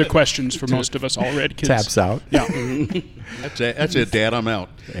 One round of questions for most of us already. Kids. Taps out. Yeah. That's it, Dad. I'm out.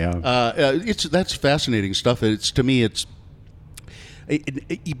 Yeah. That's fascinating stuff. To me,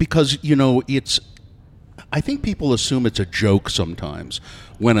 because it's. I think people assume it's a joke sometimes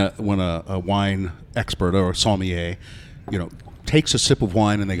when a wine expert or a sommelier, takes a sip of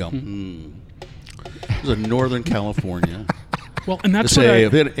wine and they go, This is a Northern California. Well, and that's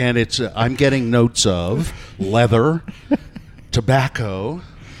I'm getting notes of leather, tobacco.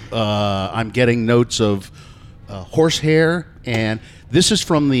 I'm getting notes of horsehair, and this is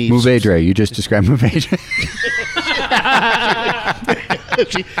from the Mouvedre. You just described Mouvedre.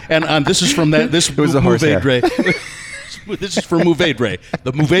 and this is from that. This was the Mouvedre. This is from Mouvedre,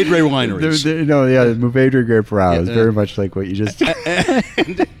 the Mouvedre wineries. The Mouvedre grape varietal is very much like what you just.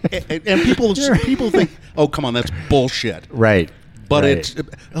 and people think, oh, come on, that's bullshit. Right. But right.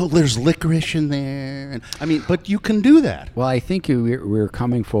 There's licorice in there. And, but you can do that. Well, I think we're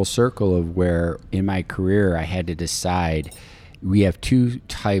coming full circle of where in my career I had to decide. We have two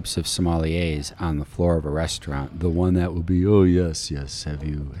types of sommeliers on the floor of a restaurant. The one that will be, oh yes, have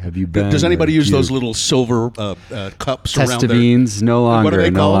you been? Does anybody use those little silver cups around there? Testavines, no longer. What are they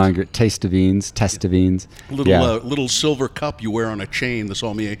called? Testavines. Little silver cup you wear on a chain. The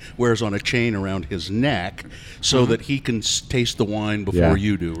sommelier wears on a chain around his neck so that he can taste the wine before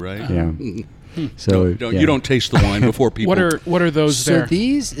you do, right? Yeah. So you don't taste the wine before people. What are those there? So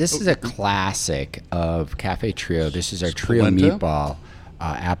this is a classic of Cafe Trio. This is our trio Polenta? meatball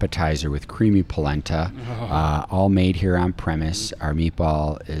appetizer with creamy polenta, all made here on premise. Our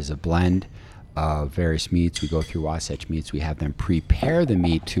meatball is a blend of various meats. We go through Wasatch meats. We have them prepare the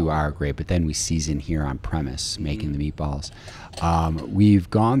meat to our grade, but then we season here on premise, making the meatballs. We've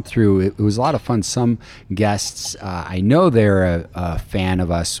gone through, it was a lot of fun. Some guests, I know they're a fan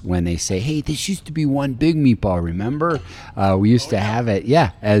of us when they say, hey, this used to be one big meatball, remember? We used to have it,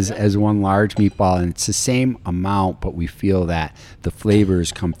 as one large meatball, and it's the same amount, but we feel that the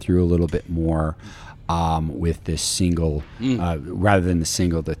flavors come through a little bit more with this single, rather than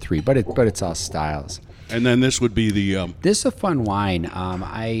the three, but it's all styles. And then this would be the... This is a fun wine.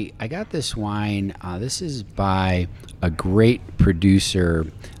 I got this wine. This is by a great producer.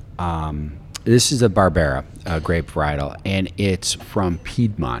 This is a Barbera grape varietal, and it's from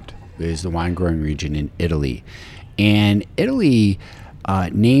Piedmont. It is the wine growing region in Italy. And Italy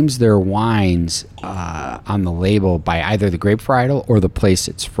names their wines on the label by either the grape varietal or the place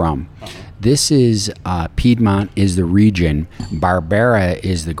it's from. This is Piedmont is the region. Barbera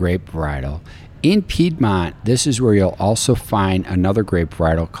is the grape varietal. In Piedmont, this is where you'll also find another grape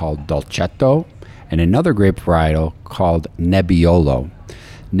varietal called Dolcetto and another grape varietal called Nebbiolo.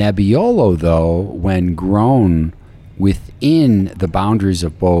 Nebbiolo, though, when grown within the boundaries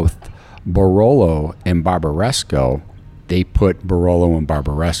of both Barolo and Barbaresco, they put Barolo and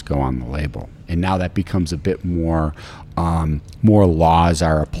Barbaresco on the label. And now that becomes a bit more laws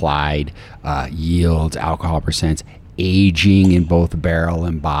are applied, yields, alcohol percents, aging in both barrel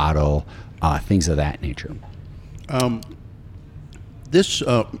and bottle, things of that nature. This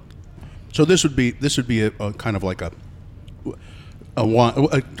would be a kind of like a wine.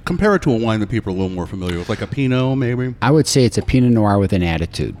 Compare it to a wine that people are a little more familiar with, like a Pinot, maybe. I would say it's a Pinot Noir with an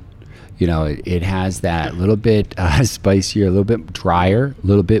attitude. It has that little bit spicier, a little bit drier, a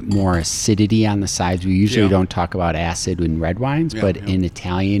little bit more acidity on the sides. We usually don't talk about acid in red wines, but in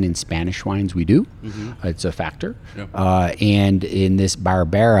Italian and Spanish wines we do. It's a factor. And in this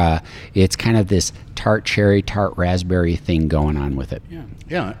Barbera, it's kind of this tart cherry, tart raspberry thing going on with it.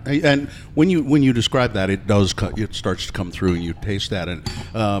 Yeah, and when you describe that, it starts to come through, and you taste that, and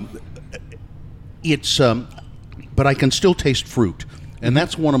it's but I can still taste fruit, and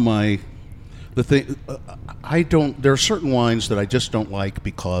that's one of the thing. There are certain wines that I just don't like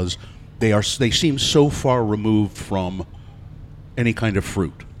because they seem so far removed from any kind of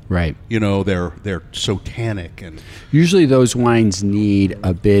fruit. Right. They're so tannic, and usually those wines need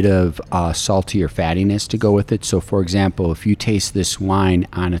a bit of salty or fattiness to go with it. So, for example, if you taste this wine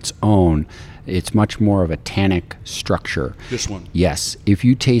on its own, it's much more of a tannic structure. This one. Yes. If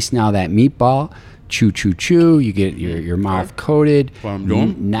you taste now that meatball, chew, chew, chew, you get your mouth coated.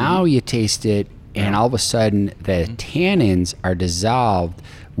 Now you taste it, and all of a sudden the tannins are dissolved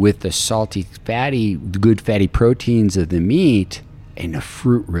with the salty, good fatty proteins of the meat, and the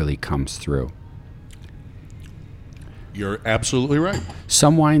fruit really comes through. You're absolutely right.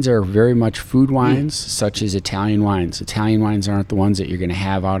 Some wines are very much food wines, such as Italian wines. Italian wines aren't the ones that you're going to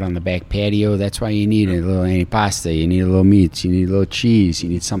have out on the back patio. That's why you need a little antipasta, you need a little meats, you need a little cheese, you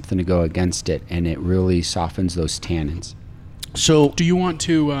need something to go against it, and it really softens those tannins. So, do you want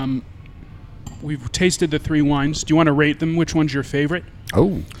to we've tasted the 3 wines. Do you want to rate them? Which one's your favorite?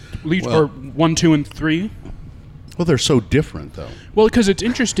 Oh, Or 1, 2, and 3? Well, they're so different, though. Well, because it's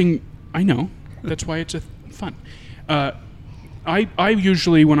interesting. I know. That's why it's fun. I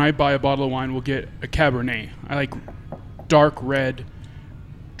usually, when I buy a bottle of wine, will get a Cabernet. I like dark red,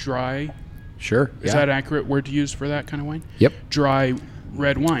 dry. sure. Is that an accurate word to use for that kind of wine? Yep. Dry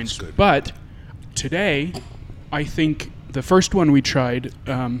red wines. But today, I think the first one we tried,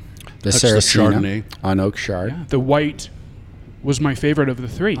 The That's the Saraceno Chardonnay. on Oak Shard. the white, was my favorite of the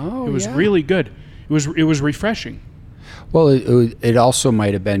 3. Oh, it was yeah. really good. It was refreshing. Well, it also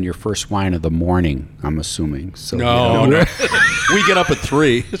might have been your first wine of the morning, I'm assuming. So No, no. We get up at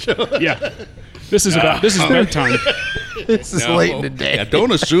 3. Yeah. This is bedtime. This is late in the day. Yeah,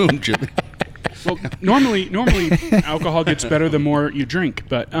 don't assume, Jimmy. Well, normally alcohol gets better the more you drink,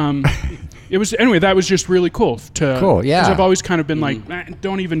 but it was anyway. That was just really cool. Cool, yeah. Because I've always kind of been like,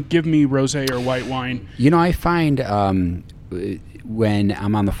 don't even give me rosé or white wine. I find when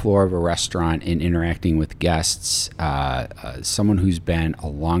I'm on the floor of a restaurant and interacting with guests, someone who's been a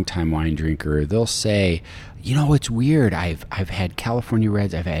longtime wine drinker, they'll say, it's weird. I've had California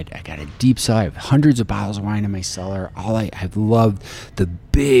Reds. I got a deep cellar. I have hundreds of bottles of wine in my cellar. I've loved the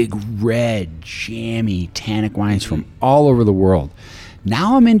big red, jammy, tannic wines from all over the world.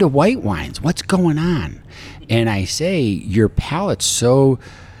 Now I'm into white wines. What's going on? And I say, your palate's so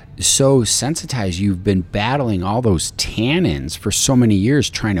sensitized. You've been battling all those tannins for so many years,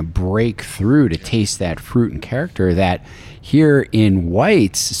 trying to break through to taste that fruit and character, that here in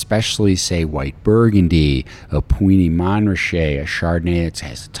whites, especially say white Burgundy, a Puigny Montrachet, a Chardonnay that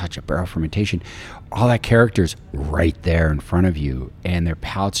has a touch of barrel fermentation, all that character's right there in front of you, and their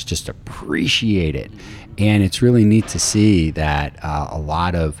palates just appreciate it. And it's really neat to see that a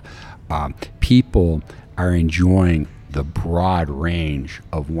lot of people are enjoying the broad range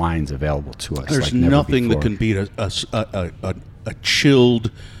of wines available to us. There's like never nothing before. that can beat a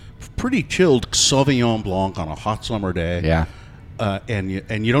chilled, pretty chilled Sauvignon Blanc on a hot summer day. Yeah. And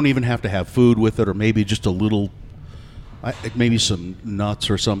you don't even have to have food with it, or maybe just a little, maybe some nuts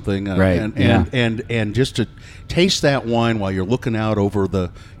or something. Right, And just to taste that wine while you're looking out over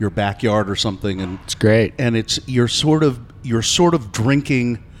your backyard or something, and It's great. and you're sort of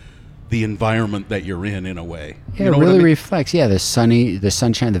drinking the environment that you're in a way. Yeah, You know it what I really mean? reflects. Yeah, the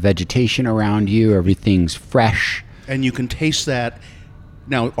sunshine, the vegetation around you, everything's fresh. And you can taste that.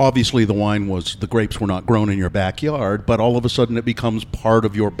 Now, obviously, the grapes were not grown in your backyard, but all of a sudden it becomes part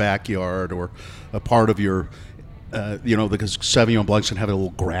of your backyard, or a part of your, because Sauvignon Blancs can have a little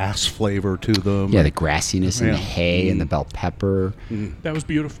grass flavor to them. Yeah, the grassiness and Yeah. the hay and the bell pepper. That was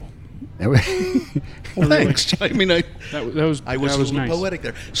beautiful. Well, thanks. I mean, I That was was a that little was nice. poetic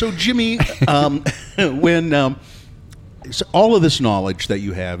there. So, Jimmy, when so all of this knowledge that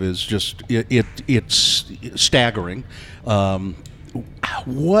you have is just it's staggering. So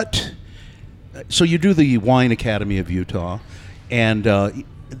you do the Wine Academy of Utah, and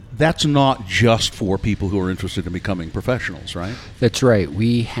that's not just for people who are interested in becoming professionals, right? That's right.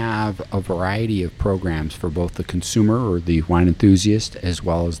 We have a variety of programs for both the consumer or the wine enthusiast as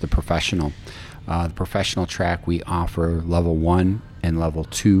well as the professional. The professional track, we offer level 1 and level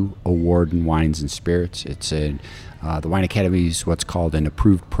 2 award in wines and spirits. The Wine Academy is what's called an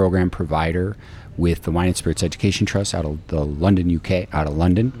approved program provider with the Wine and Spirits Education Trust out of London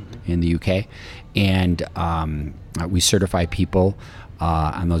in the UK, and we certify people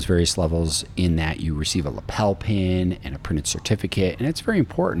on those various levels, in that you receive a lapel pin and a printed certificate. And it's very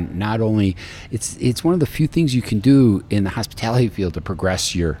important. Not only, it's one of the few things you can do in the hospitality field to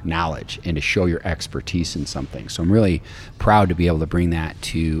progress your knowledge and to show your expertise in something. So I'm really proud to be able to bring that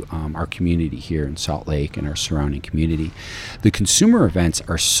to our community here in Salt Lake and our surrounding community. The consumer events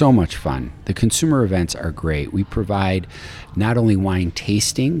are so much fun. The consumer events are great. We provide not only wine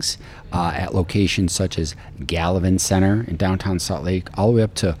tastings at locations such as Gallivan Center in downtown Salt Lake, all the way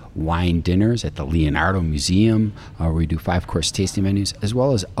up to wine dinners at the Leonardo Museum, where we do 5-course tasting menus, as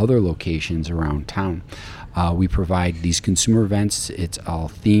well as other locations around town. We provide these consumer events. It's all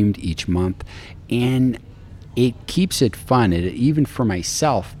themed each month, and it keeps it fun, even for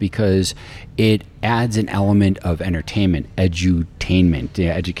myself, because it adds an element of entertainment, edutainment,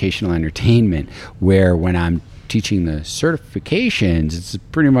 educational entertainment, where when I'm teaching the certifications, it's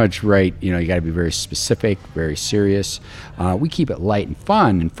pretty much right. You got to be very specific, very serious. We keep it light and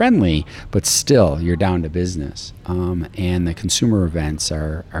fun and friendly, but still, you're down to business. And the consumer events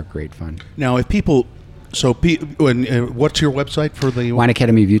are great fun. Now, if people So, what's your website for the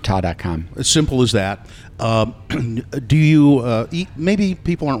WineAcademyofUtah.com. As simple as that. Do you maybe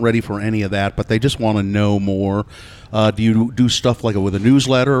people aren't ready for any of that, but they just want to know more? Do you do stuff like with a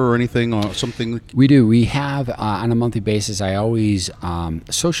newsletter or anything, or something? We do. We have on a monthly basis. I always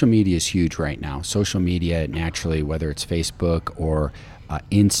social media is huge right now. Social media, naturally, whether it's Facebook or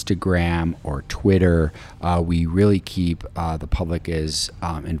Instagram or Twitter, we really keep the public as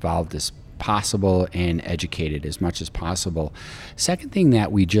involved as possible and educated as much as possible. Second thing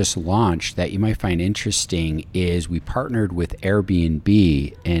that we just launched that you might find interesting is we partnered with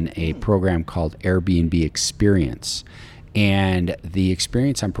Airbnb in a program called Airbnb Experience. And the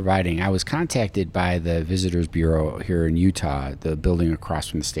experience I'm providing, I was contacted by the Visitors Bureau here in Utah, the building across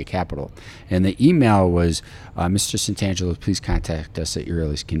from the state capitol. And the email was, Mr. Santangelo, please contact us at your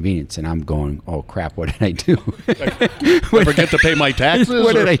earliest convenience. And I'm going, oh, crap, what did I do? I forget to pay my taxes?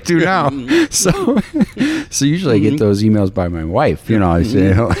 What did I do now? So usually I get those emails by my wife, you know. I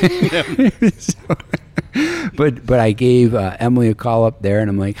say, But I gave Emily a call up there, and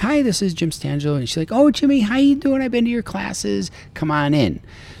I'm like, hi, this is Jim Santangelo. And she's like, oh, Jimmy, how you doing? I've been to your classes. Come on in.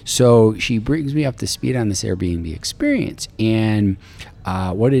 So she brings me up to speed on this Airbnb experience. And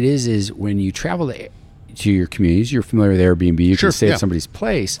what it is when you travel to your communities, you're familiar with Airbnb, you can stay at somebody's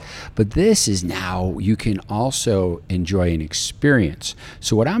place. But this is now, you can also enjoy an experience.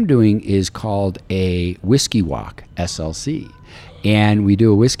 So what I'm doing is called a whiskey walk, SLC. And we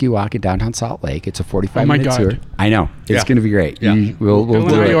do a whiskey walk in downtown Salt Lake. It's a 45-minute tour. I know. It's going to be great. Yeah. We'll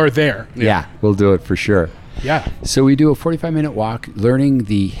do it. You're there. Yeah, we'll do it for sure. Yeah. So we do a 45-minute walk, learning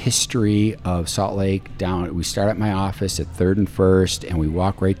the history of Salt Lake. We start at my office at 3rd and 1st, and we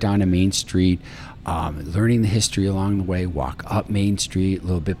walk right down to Main Street, learning the history along the way, walk up Main Street, a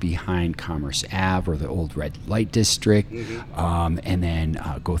little bit behind Commerce Ave or the old red light district, and then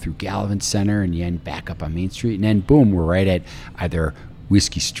go through Gallivan Center and you end back up on Main Street. And then, boom, we're right at either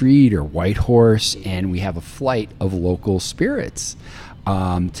Whiskey Street or White Horse, and we have a flight of local spirits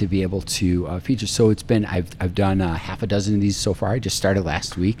to be able to feature. So it's been, I've done half a dozen of these so far. I just started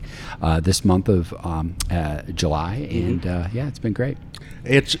last week, this month of July, and it's been great.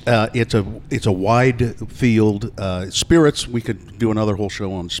 It's a wide field. Spirits, we could do another whole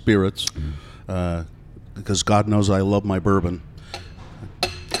show on spirits, because God knows I love my bourbon.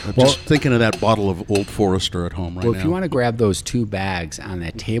 I'm just thinking of that bottle of Old Forester at home right now. Well, if you want to grab those 2 bags on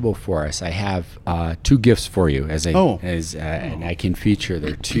that table for us, I have 2 gifts for you and I can feature.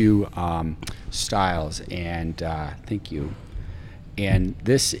 They're 2 styles, and thank you. And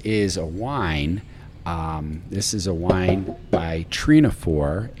this is a wine. This is a wine by Trina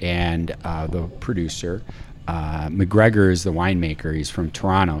Four and the producer. McGregor is the winemaker. He's from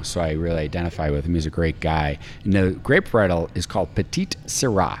Toronto, so I really identify with him. He's a great guy. And the grape varietal is called Petite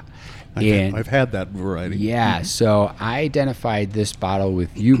Syrah. I've had that variety. Yeah, so I identified this bottle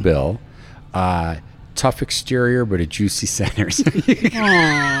with you, Bill. Tough exterior, but a juicy center.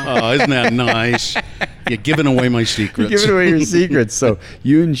 Oh, isn't that nice? You're giving away my secrets. You're giving away your secrets. So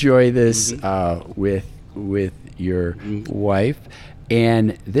you enjoy this with your wife.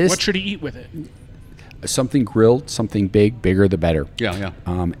 And this... What should he eat with it? Something grilled, something bigger the better. Yeah.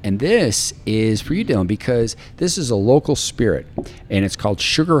 And this is for you, Dylan, because this is a local spirit, and it's called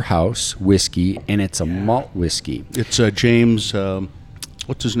Sugar House Whiskey, and it's a malt whiskey. It's James,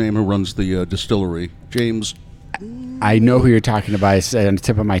 what's his name, who runs the distillery? James. I know who you're talking about. It's on the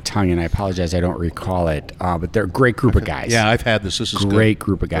tip of my tongue, and I apologize, I don't recall it. But they're a great group of guys. Yeah, I've had this. This is great good.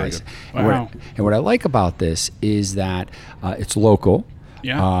 Group of guys. Wow. And what I like about this is that it's local.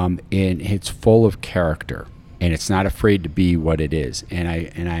 Yeah. And it's full of character, and it's not afraid to be what it is. And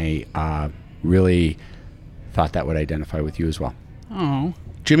I really thought that would identify with you as well. Oh.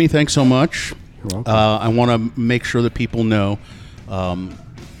 Jimmy, thanks so much. You're welcome. I want to make sure that people know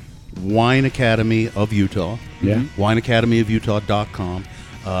Wine Academy of Utah. Yeah. WineAcademyofUtah.com.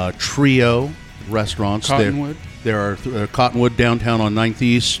 Trio restaurants. Cottonwood. There are Cottonwood downtown on 9th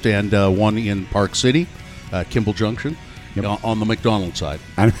East, and one in Park City, Kimball Junction. Yep. On the McDonald's side.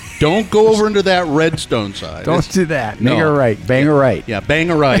 Don't go over into that Redstone side. Don't do that. Make her right. Bang her right. Yeah, bang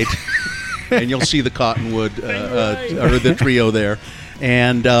her right. And you'll see the Cottonwood or the Trio there.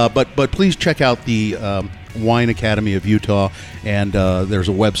 And but please check out the Wine Academy of Utah, and there's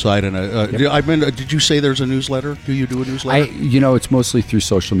a website and did you say there's a newsletter? Do you do a newsletter? It's mostly through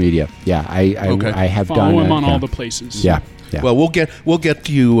social media. Yeah, I have Follow done him on all the places. Yeah. Yeah. Well, we'll get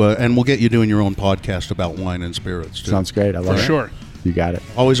to you, and we'll get you doing your own podcast about wine and spirits too. Sounds great. I love it. For sure. You got it.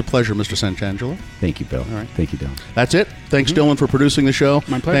 Always a pleasure, Mr. Santangelo. Thank you, Bill. All right. Thank you, Dylan. That's it. Thanks, Dylan, for producing the show.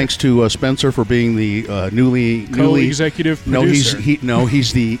 My pleasure. Thanks to Spencer for being the newly Co-executive producer. He's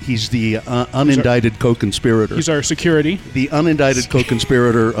the unindicted co-conspirator. He's our security. The unindicted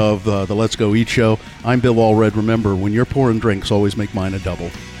co-conspirator of the Let's Go Eat show. I'm Bill Allred. Remember, when you're pouring drinks, always make mine a double.